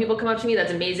love when people come up to me.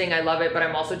 That's amazing. I love it. But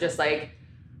I'm also just like,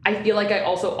 I feel like I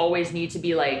also always need to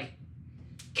be like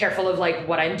careful of like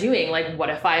what I'm doing. Like, what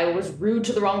if I was rude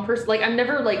to the wrong person? Like, I'm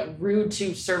never like rude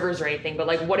to servers or anything, but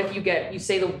like, what if you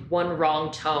say the one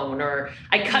wrong tone, or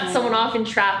I cut someone off in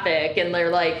traffic and they're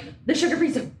like, the sugar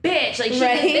free's a bitch, like, she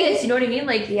did this, you know what I mean?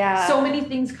 Like, so many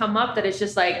things come up that it's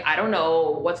just like, I don't know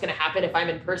what's going to happen if I'm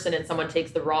in person and someone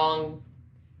takes the wrong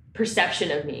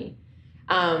perception of me.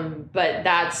 But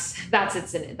that's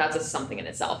something in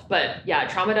itself. But yeah,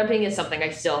 trauma dumping is something I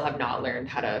still have not learned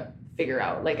how to figure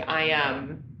out. Like, I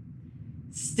am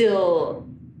still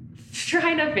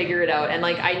trying to figure it out, and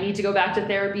like, I need to go back to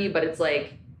therapy, but it's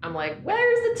like, I'm like,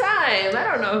 where's the time?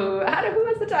 I don't know who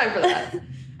has the time for that.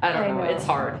 I don't know. It's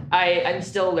hard. I'm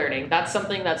still learning. That's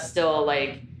something that's still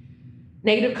like,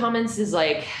 negative comments is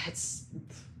like, it's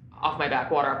off my back,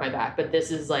 water off my back. But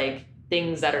this is like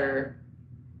things that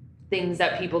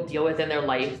people deal with in their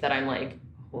life that I'm like,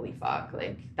 holy fuck,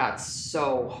 like, that's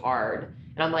so hard.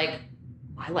 And I'm like,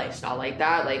 my life's not like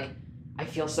that. Like, I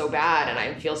feel so bad, and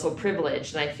I feel so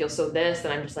privileged, and I feel so this,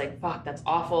 and I'm just like, fuck, that's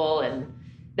awful. And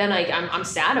then like, I'm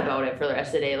sad about it for the rest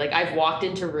of the day. Like, I've walked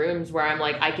into rooms where I'm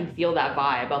like, I can feel that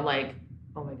vibe. I'm like,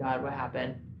 oh my God, what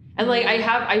happened? And like,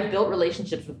 I've built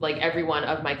relationships with like every one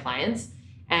of my clients,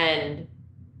 and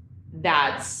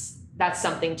that's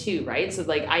something too, right? So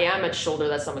like, I am a shoulder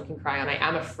that someone can cry on. I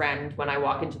am a friend when I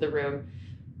walk into the room,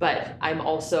 but I'm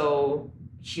also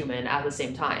human at the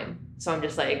same time. So I'm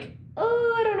just like,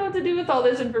 oh, I don't know what to do with all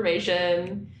this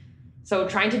information. So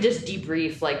trying to just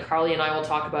debrief, like Carly and I will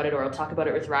talk about it, or I'll talk about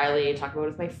it with Riley, talk about it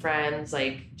with my friends,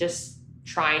 like just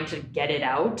trying to get it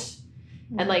out.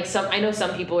 Mm-hmm. And like, I know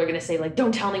some people are going to say like,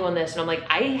 don't tell anyone this. And I'm like,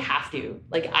 I have to,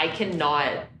 like, I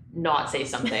cannot not say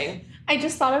something. I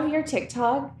just thought of your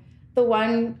TikTok, the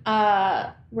one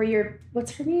where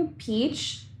what's her name?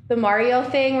 Peach? The Mario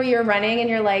thing where you're running and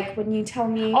you're like, when you tell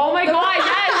me. Oh my God,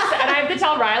 yes. And I have to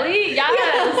tell Riley?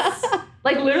 Yes. Yeah.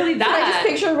 Like literally that. So I just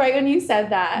picture right when you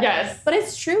said that. Yes. But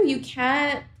it's true.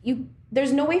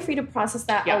 There's no way for you to process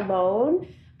that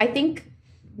alone. I think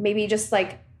maybe just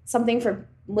like something for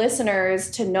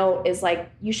listeners to note is like,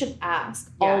 you should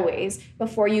ask always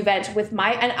before you vent. With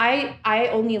and I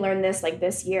only learned this like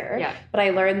this year, but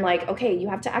I learned like, okay, you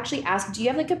have to actually ask, do you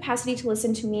have the capacity to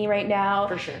listen to me right now?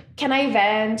 For sure. Can I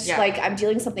vent? Like, I'm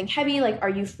dealing with something heavy. Like, are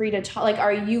you free to talk? Like,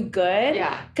 are you good?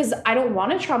 Because I don't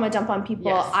want to trauma dump on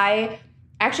people. I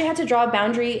actually had to draw a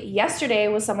boundary yesterday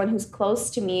with someone who's close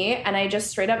to me, and I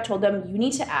just straight up told them, you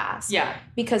need to ask.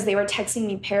 Because they were texting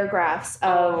me paragraphs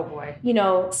of, you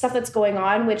know, stuff that's going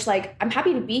on, which like, I'm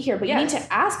happy to be here, but you need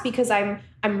to ask because I'm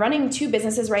running 2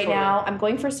 businesses right now. I'm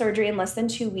going for surgery in less than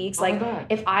 2 weeks. Like,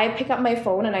 if I pick up my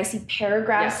phone and I see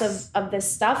paragraphs of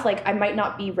this stuff, like, I might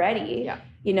not be ready,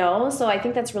 you know? So I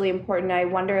think that's really important. I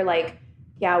wonder like,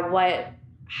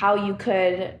 how you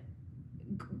could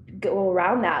go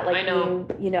around that, like, I know.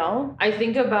 You know, I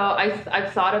think about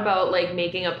I've thought about like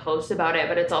making a post about it,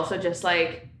 but it's also just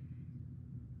like,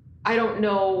 I don't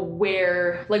know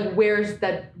where's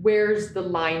the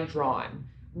line drawn?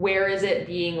 Where is it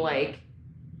being like,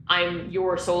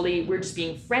 we're just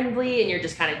being friendly and you're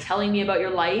just kind of telling me about your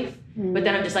life, but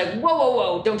then I'm just like,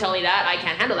 whoa, don't tell me that, I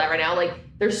can't handle that right now. Like,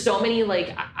 there's so many,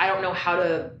 like, I don't know how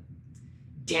to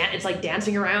it's like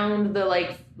dancing around the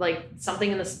like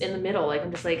something in the middle. Like,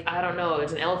 I'm just like, I don't know,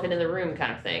 it's an elephant in the room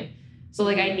kind of thing. So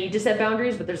like, I need to set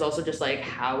boundaries, but there's also just like,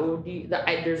 how do you,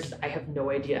 I have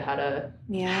no idea how to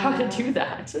do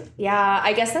that. Yeah,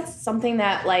 I guess that's something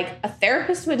that like a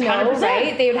therapist would know, 100%,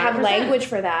 right? They would have 100%. language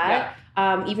for that.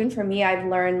 Even for me, I've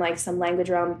learned like some language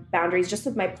around boundaries just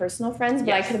with my personal friends,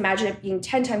 but I could imagine it being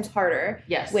 10 times harder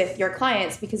with your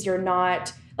clients because you're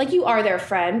not, like, you are their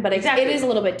friend, but it is a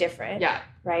little bit different.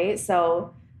 Right?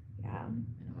 So,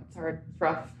 it's hard. It's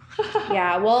rough.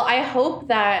 Well, I hope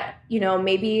that, you know,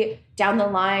 maybe down the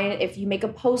line, if you make a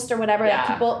post or whatever, that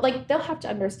people, like, they'll have to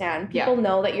understand. People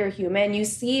know that you're human. You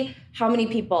see how many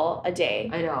people a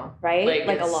day. I know. Right?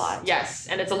 Like a lot. Yes.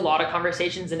 And it's a lot of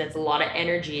conversations and it's a lot of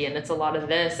energy and it's a lot of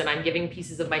this. And I'm giving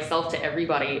pieces of myself to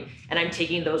everybody and I'm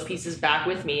taking those pieces back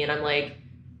with me. And I'm like,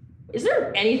 is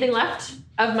there anything left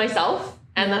of myself?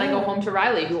 And then I go home to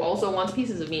Riley, who also wants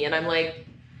pieces of me. And I'm like,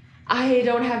 I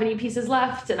don't have any pieces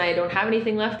left and I don't have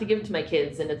anything left to give to my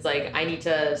kids. And it's like, I need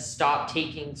to stop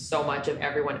taking so much of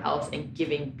everyone else and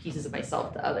giving pieces of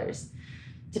myself to others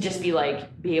to just be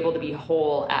able to be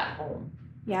whole at home.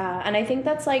 Yeah. And I think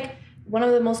that's like one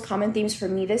of the most common themes for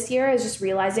me this year is just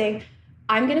realizing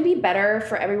I'm going to be better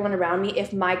for everyone around me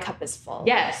if my cup is full.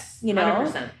 Yes. You know,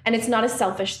 100%. And it's not a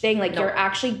selfish thing. Like you're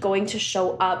actually going to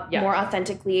show up more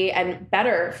authentically and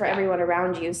better for everyone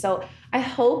around you. So I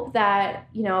hope that,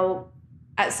 you know,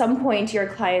 at some point your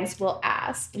clients will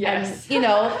ask. Yes. And, you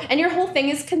know, and your whole thing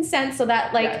is consent. So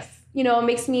that like, you know, it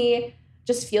makes me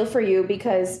just feel for you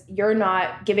because you're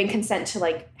not giving consent to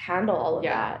like handle all of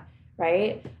that.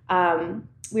 Right.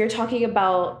 We were talking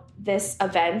about this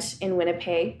event in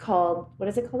Winnipeg called, what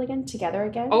is it called again? Together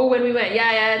Again? Oh, when we went.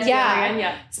 Together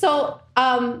Again.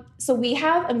 So we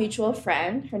have a mutual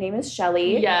friend. Her name is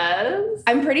Shelly. Yes.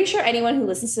 I'm pretty sure anyone who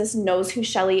listens to this knows who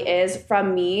Shelly is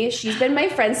from me. She's been my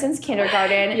friend since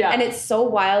kindergarten. And it's so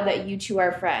wild that you two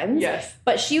are friends. Yes.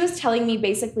 But she was telling me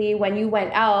basically when you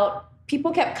went out,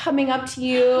 people kept coming up to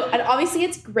you and obviously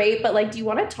it's great, but like, do you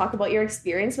want to talk about your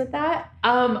experience with that?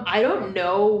 I don't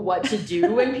know what to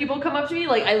do when people come up to me.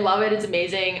 Like, I love it. It's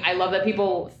amazing. I love that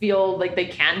people feel like they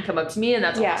can come up to me and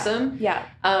that's awesome. Yeah.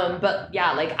 But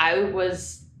yeah, like I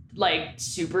was like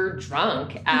super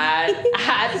drunk at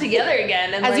Together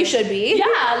Again. And as like, you should be.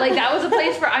 Yeah. Like that was a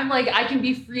place where I'm like, I can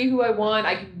be free who I want.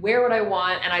 I can wear what I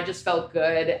want. And I just felt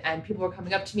good. And people were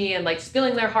coming up to me and like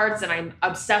spilling their hearts. And I'm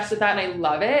obsessed with that. And I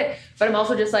love it. But I'm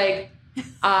also just like,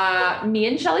 me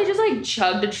and Shelly just like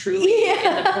chugged a Truly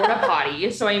in the porta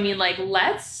potty. So I mean, like,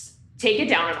 let's take it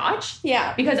down a notch.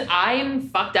 Yeah. Because I'm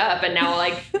fucked up and now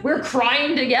like we're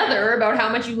crying together about how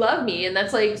much you love me. And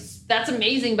that's like, that's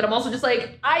amazing. But I'm also just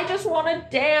like, I just want to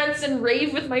dance and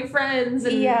rave with my friends.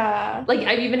 And like,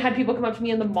 I've even had people come up to me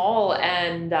in the mall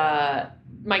and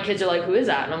my kids are like, who is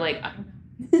that? And I'm like, I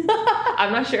don't know.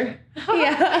 I'm not sure.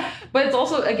 But it's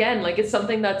also, again, like, it's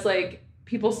something that's like,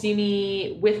 people see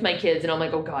me with my kids and I'm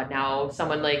like, oh God, now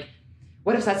someone like,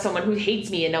 what if that's someone who hates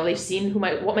me and now they've seen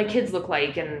what my kids look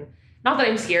like? And not that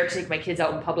I'm scared to take my kids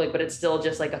out in public, but it's still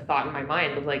just like a thought in my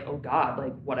mind of like, oh God,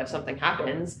 like what if something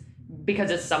happens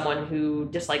because it's someone who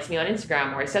dislikes me on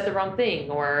Instagram or I said the wrong thing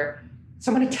or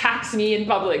someone attacks me in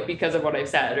public because of what I've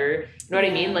said or you know what I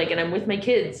mean? Like, and I'm with my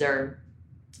kids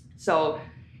so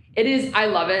it is, I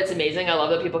love it. It's amazing. I love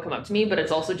that people come up to me, but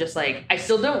it's also just like, I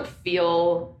still don't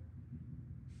feel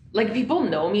like people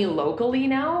know me locally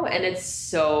now and it's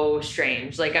so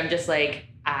strange. Like, I'm just like,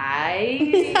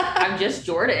 I'm just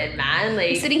Jordan, man.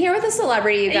 Like, sitting here with a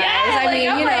celebrity, you guys. Yeah, I mean,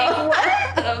 I'm you know.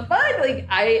 what the fuck?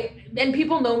 Like, and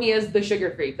people know me as the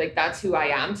sugar freak. Like, that's who I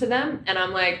am to them. And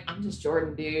I'm like, I'm just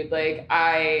Jordan, dude. Like,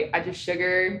 I just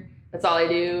sugar. That's all I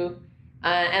do.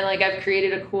 And like, I've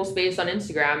created a cool space on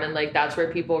Instagram, and like, that's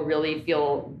where people really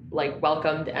feel like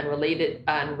welcomed and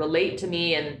relate to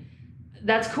me. And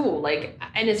that's cool. Like,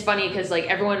 and it's funny because like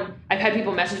I've had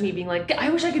people message me being like, I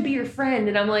wish I could be your friend.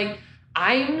 And I'm like,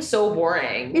 I'm so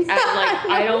boring. And like,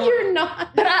 I don't. You're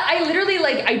not. But I literally,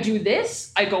 like, I do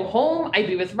this. I go home. I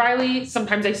be with Riley.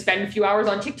 Sometimes I spend a few hours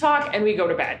on TikTok, and we go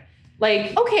to bed.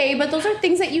 Like, okay, but those are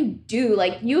things that you do.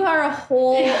 Like, you are a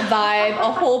whole vibe,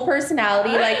 a whole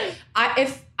personality. Like,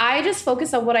 if I just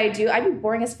focus on what I do, I'd be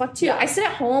boring as fuck too. Yeah. I sit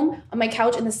at home on my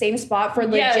couch in the same spot for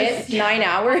legit 9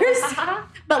 hours.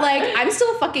 But like, I'm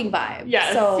still a fucking vibe.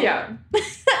 Yes. So Yeah.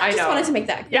 I just wanted to make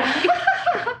that clear.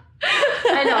 Yeah.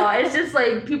 I know. It's just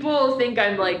like people think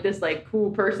I'm like this like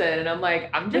cool person, and I'm like,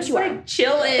 I'm just like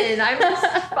chilling. I'm just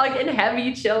fucking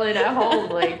heavy chilling at home.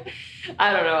 Like,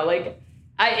 I don't know. Like,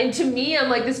 and to me, I'm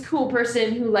like this cool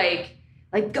person who like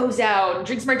goes out and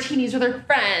drinks martinis with her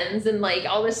friends and like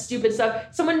all this stupid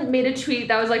stuff. Someone made a tweet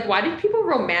that was like, why do people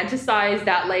romanticize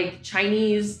that like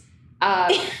Chinese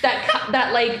that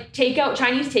like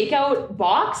Chinese takeout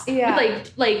box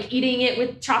with like eating it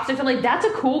with chopsticks? I'm like, that's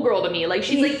a cool girl to me. Like,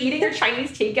 she's like eating her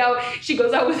Chinese takeout. She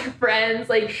goes out with her friends.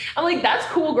 Like, I'm like, that's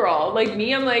cool, girl. Like,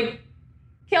 me, I'm like,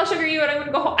 okay, I'll sugar you and I'm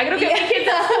gonna go home. I gotta get my kids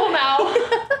at school now.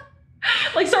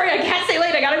 Like, sorry, I can't stay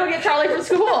late. I gotta go get Charlie from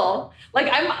school. Like,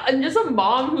 I'm just a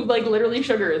mom who like literally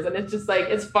sugars, and it's just like,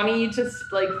 it's funny to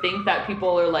like think that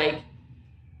people are like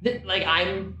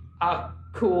I'm a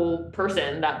cool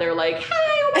person that they're like, hey,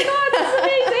 oh my god, this is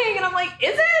amazing. And I'm like,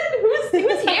 is it?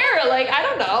 Who's here? Like, I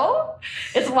don't know.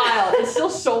 It's wild. It's still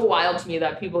so wild to me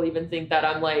that people even think that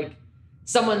I'm like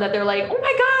someone that they're like, oh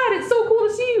my god, it's so cool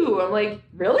to see you. I'm like,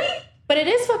 really? But it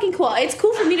is fucking cool. It's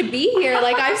cool for me to be here.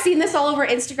 Like, I've seen this all over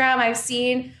Instagram. I've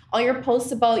seen all your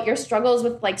posts about your struggles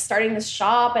with like starting this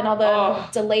shop and all the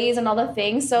delays and all the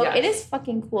things. So it is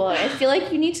fucking cool. I feel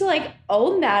like you need to like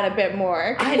own that a bit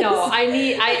more. I know. I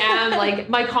am like,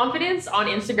 my confidence on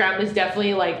Instagram is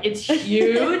definitely like, it's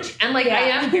huge. And like, I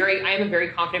am a very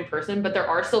confident person, but there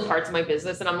are still parts of my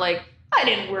business and I'm like, I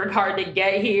didn't work hard to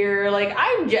get here. Like,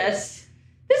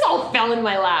 this all fell in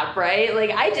my lap, right?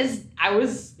 Like,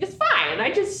 it's fine.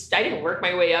 I didn't work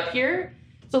my way up here.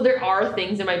 So there are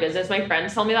things in my business. My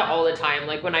friends tell me that all the time.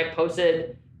 Like, when I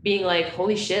posted being like,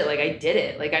 holy shit, like, I did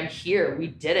it. Like, I'm here. We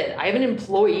did it. I have an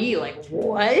employee. Like,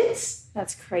 what?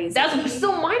 That's crazy. That's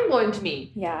still mind blowing to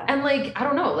me. Yeah. And like, I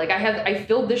don't know. Like, I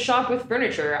filled this shop with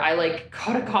furniture. I like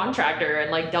got a contractor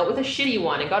and like dealt with a shitty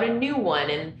one and got a new one.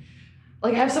 And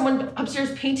like, I have someone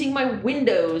upstairs painting my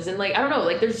windows, and like, I don't know,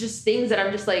 like, there's just things that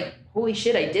I'm just like, holy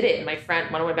shit, I did it.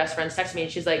 And one of my best friends texted me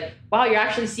and she's like, wow, you're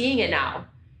actually seeing it now.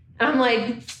 And I'm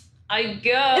like, I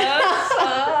guess,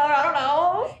 I don't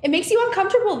know. It makes you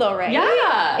uncomfortable though, right?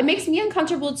 Yeah. It makes me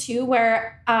uncomfortable too,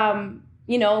 where,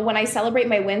 you know, when I celebrate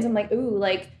my wins, I'm like, ooh,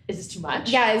 like, is this too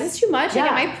much? Yeah, is this too much? Yeah.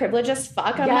 Like, am I privileged as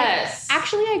fuck? I'm like,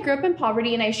 actually, I grew up in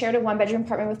poverty and I shared a 1-bedroom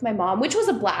apartment with my mom, which was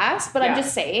a blast, but I'm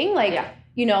just saying, like,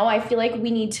 you know, I feel like we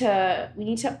need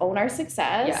to own our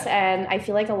success. And I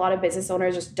feel like a lot of business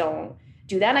owners just don't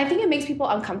do that. And I think it makes people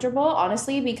uncomfortable,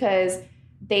 honestly, because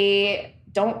they're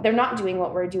not doing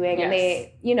what we're doing. And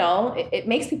they, you know, it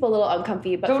makes people a little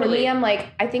uncomfy. But for me, I'm like,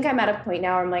 I think I'm at a point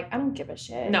now where I'm like, I don't give a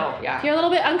shit. No, If you're a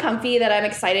little bit uncomfy that I'm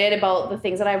excited about the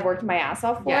things that I've worked my ass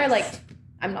off for, like,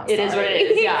 I'm not sorry. It is what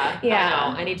it is. Yeah.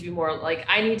 I know. I need to be more like,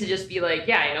 I need to just be like,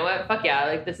 yeah, you know what? Fuck yeah.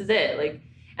 Like, this is it. Like,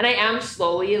 and I am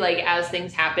slowly, like, as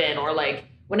things happen, or like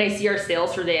when I see our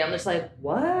sales for day, I'm just like,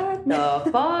 what the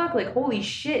fuck? Like, holy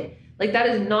shit. Like, that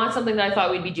is not something that I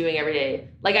thought we'd be doing every day.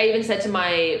 Like, I even said to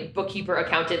my bookkeeper,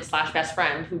 accountant / best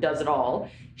friend who does it all,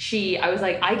 I was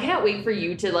like, I can't wait for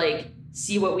you to like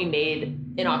see what we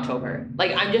made in October.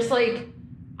 Like, I'm just like,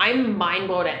 I'm mind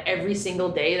blown at every single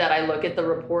day that I look at the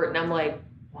report and I'm like,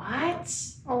 what?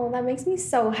 Oh, that makes me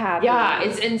so happy. Yeah,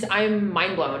 I'm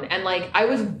mind blown. And like, I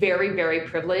was very, very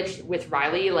privileged with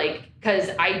Riley, like, because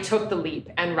I took the leap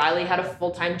and Riley had a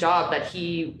full-time job that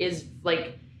he is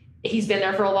like, he's been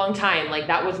there for a long time. Like,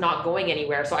 that was not going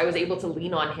anywhere. So I was able to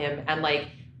lean on him. And like,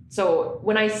 so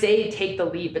when I say take the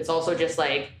leap, it's also just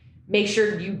like, make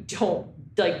sure you don't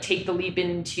like take the leap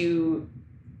into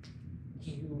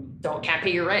can't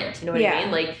pay your rent. You know what I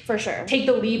mean? Like, for sure. Take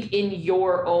the leap in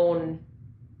your own,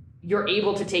 you're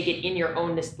able to take it in your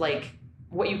own, like,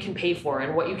 what you can pay for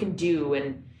and what you can do.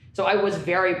 And so I was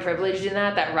very privileged in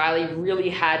that Riley really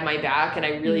had my back, and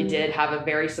I really did have a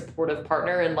very supportive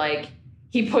partner. And like,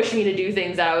 he pushed me to do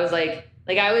things that I was like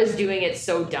I was doing it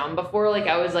so dumb before. Like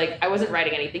I wasn't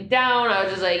writing anything down. I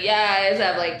was just like, yeah, I just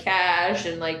have like cash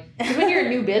and like, when you're a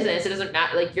new business, it doesn't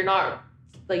matter. Like you're not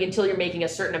like, until you're making a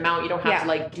certain amount, you don't have to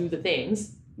like do the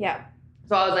things. Yeah.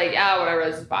 So I was like, yeah, whatever,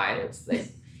 this is fine. It's like,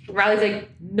 Riley's like,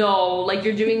 no, like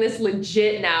you're doing this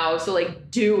legit now. So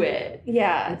like do it.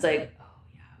 Yeah. And it's like, oh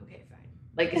yeah, okay, fine.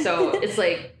 Like, so it's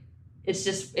like, it's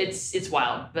just, it's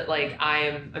wild, but like,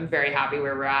 I'm very happy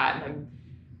where we're at. And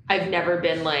I've never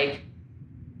been like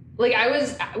when I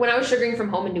was sugaring from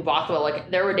home in New Bothwell, like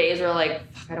there were days where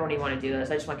like, fuck, I don't even want to do this.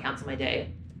 I just want to cancel my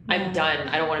day. I'm done.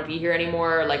 I don't want to be here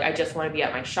anymore. Like, I just want to be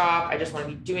at my shop. I just want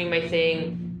to be doing my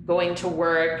thing, going to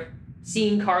work,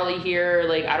 seeing Carly here.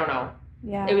 Like, I don't know.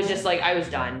 Yeah. It was just like, I was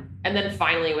done. And then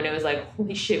finally when it was like,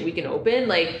 holy shit, we can open.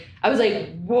 Like, I was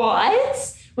like,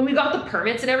 what? When we got the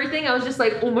permits and everything, I was just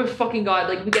like, oh my fucking God,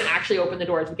 like we can actually open the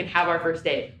doors. We can have our first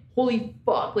day. Holy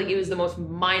fuck. Like, it was the most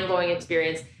mind-blowing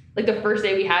experience. Like the first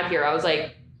day we had here, I was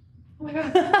like, oh my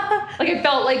God. Like I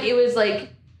felt like it was like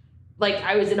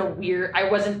I was in a weird,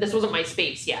 this wasn't my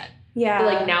space yet. Yeah.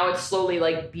 But like now it's slowly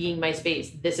like being my space.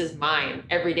 This is mine.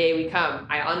 Every day we come,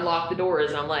 I unlock the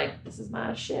doors and I'm like, this is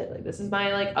my shit. Like this is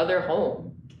my like other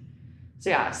home. So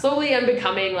yeah, slowly I'm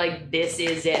becoming like, this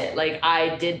is it. Like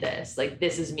I did this. Like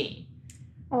this is me.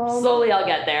 Slowly I'll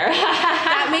get there.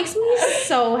 That makes me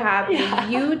so happy. Yeah.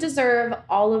 You deserve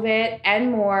all of it and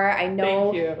more. I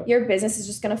know your business is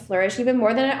just going to flourish even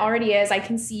more than it already is. I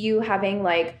can see you having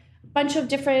like a bunch of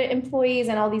different employees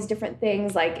and all these different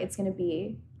things. Like it's going to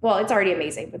be, well, it's already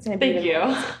amazing, but it's going to be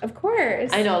amazing. Of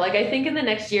course. I know. Like I think in the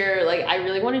next year, like I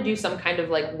really want to do some kind of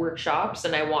like workshops,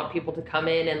 and I want people to come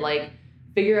in and like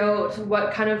figure out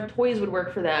what kind of toys would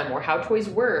work for them, or how toys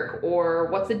work, or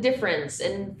what's the difference,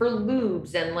 and for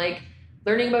lubes, and like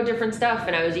learning about different stuff.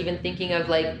 And I was even thinking of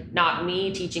like not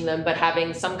me teaching them, but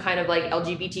having some kind of like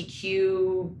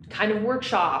LGBTQ kind of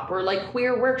workshop, or like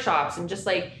queer workshops, and just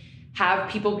like have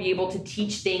people be able to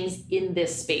teach things in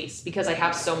this space, because I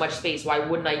have so much space. Why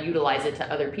wouldn't I utilize it to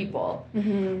other people?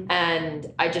 Mm-hmm. And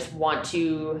I just want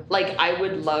to, like, I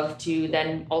would love to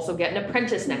then also get an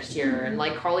apprentice next year. And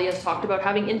like Carly has talked about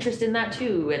having interest in that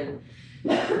too. And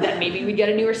then maybe we get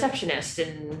a new receptionist.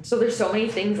 And so there's so many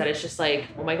things that it's just like,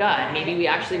 oh my God, maybe we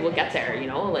actually will get there, you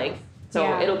know, like,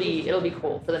 so it'll be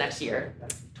cool for the next year,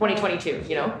 2022,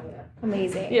 you know?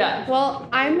 Amazing. Yeah. Well,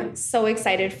 I'm so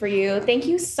excited for you. Thank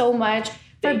you so much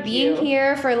for being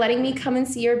here, for letting me come and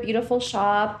see your beautiful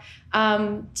shop.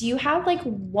 Do you have like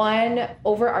one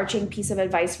overarching piece of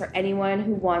advice for anyone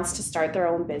who wants to start their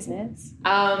own business?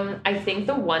 I think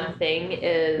the one thing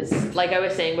is, like I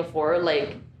was saying before,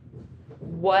 like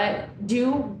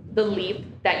do the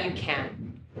leap that you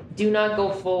can. Do not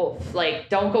go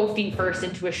don't go feet first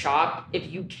into a shop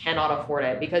if you cannot afford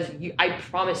it, because I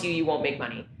promise you won't make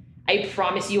money. I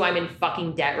promise you I'm in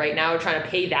fucking debt right now trying to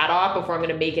pay that off before I'm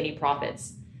going to make any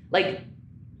profits. Like,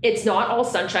 it's not all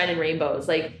sunshine and rainbows.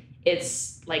 Like,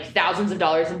 it's like thousands of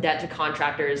dollars in debt to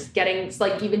contractors.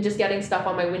 Even just getting stuff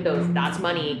on my windows, that's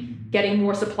money. Getting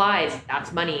more supplies,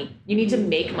 that's money. You need to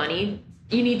make money.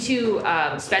 You need to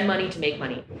spend money to make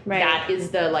money. Right. That is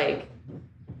the like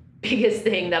biggest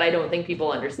thing that I don't think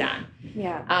people understand.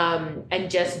 Yeah. And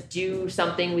just do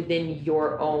something within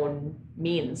your own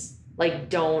means. Like,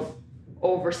 don't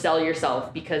oversell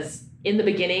yourself, because in the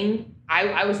beginning,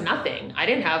 I was nothing. I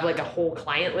didn't have like a whole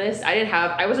client list.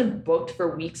 I wasn't booked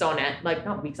for weeks on end. Like,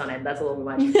 not weeks on end, that's a little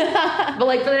bit much. But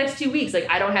like for the next 2 weeks, like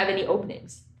I don't have any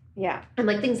openings. Yeah. And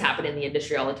like things happen in the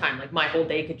industry all the time. Like my whole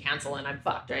day could cancel and I'm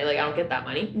fucked, right? Like I don't get that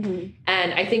money. Mm-hmm.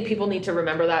 And I think people need to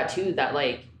remember that too, that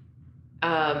like,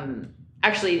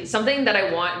 actually something that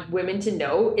I want women to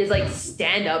know is like,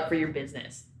 stand up for your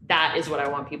business. That is what I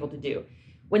want people to do.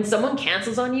 When someone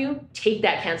cancels on you, take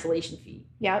that cancellation fee.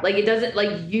 Yeah. Like it doesn't,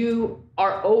 like you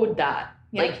are owed that.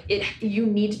 Yeah. Like you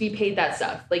need to be paid that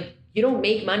stuff. Like you don't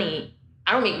make money.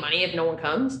 I don't make money if no one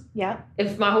comes. Yeah.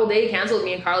 If my whole day canceled,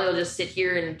 me and Carly will just sit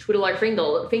here and twiddle our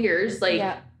fingers. Like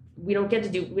we don't get to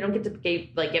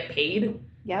get paid.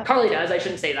 Yeah. Carly does. I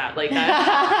shouldn't say that. Like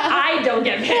I don't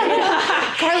get paid.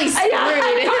 Carly's screwed.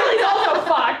 Carly's also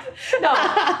fucked. No,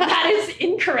 that is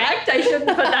incorrect. I shouldn't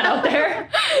put that out there.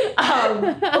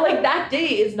 But like that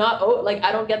day is not,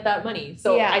 I don't get that money.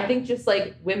 So I think just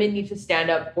like women need to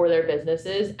stand up for their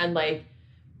businesses and like,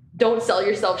 don't sell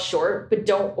yourself short, but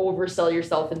don't oversell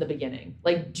yourself in the beginning.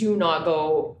 Like, do not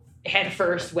go head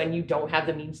first when you don't have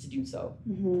the means to do so.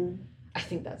 Mm-hmm. I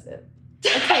think that's it.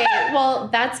 Okay, well,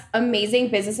 that's amazing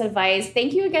business advice.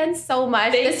 Thank you again so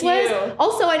much. Thank you.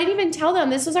 Also, I didn't even tell them,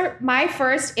 this was my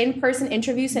first in-person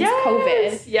interview since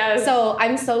COVID. Yes. So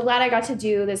I'm so glad I got to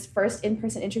do this first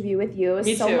in-person interview with you. It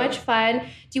was so much fun. Do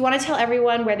you want to tell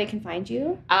everyone where they can find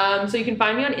you? So you can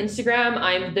find me on Instagram.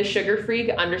 I'm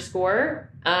 _.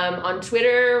 On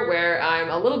Twitter, where I'm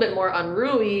a little bit more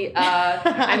unruly,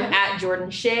 I'm at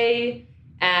Jordan Shea.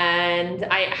 And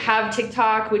I have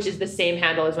TikTok, which is the same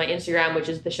handle as my Instagram, which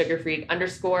is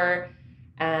 _.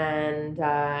 And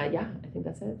yeah, I think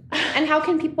that's it. And how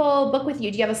can people book with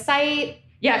you? Do you have a site?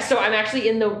 Yeah, so I'm actually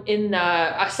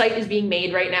a site is being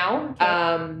made right now.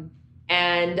 Okay.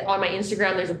 And on my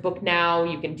Instagram, there's a book now.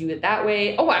 You can do it that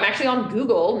way. Oh, I'm actually on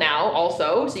Google now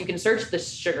also. So you can search The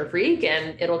Sugar Freak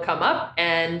and it'll come up.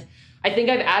 And I think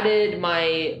I've added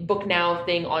my book now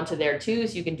thing onto there too.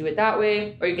 So you can do it that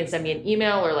way, or you can send me an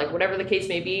email or like whatever the case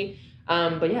may be.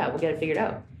 But yeah, we'll get it figured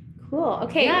out. Cool.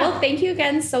 Okay. Yeah. Well, thank you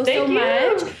again so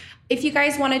much. If you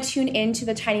guys want to tune in to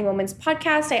the Tiny Moments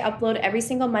podcast, I upload every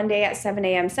single Monday at 7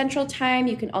 a.m. Central Time.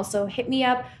 You can also hit me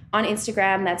up on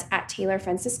Instagram. That's at Taylor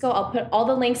Francisco. I'll put all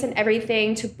the links and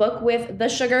everything to book with The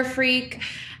Sugar Freak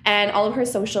and all of her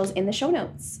socials in the show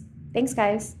notes. Thanks,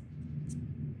 guys.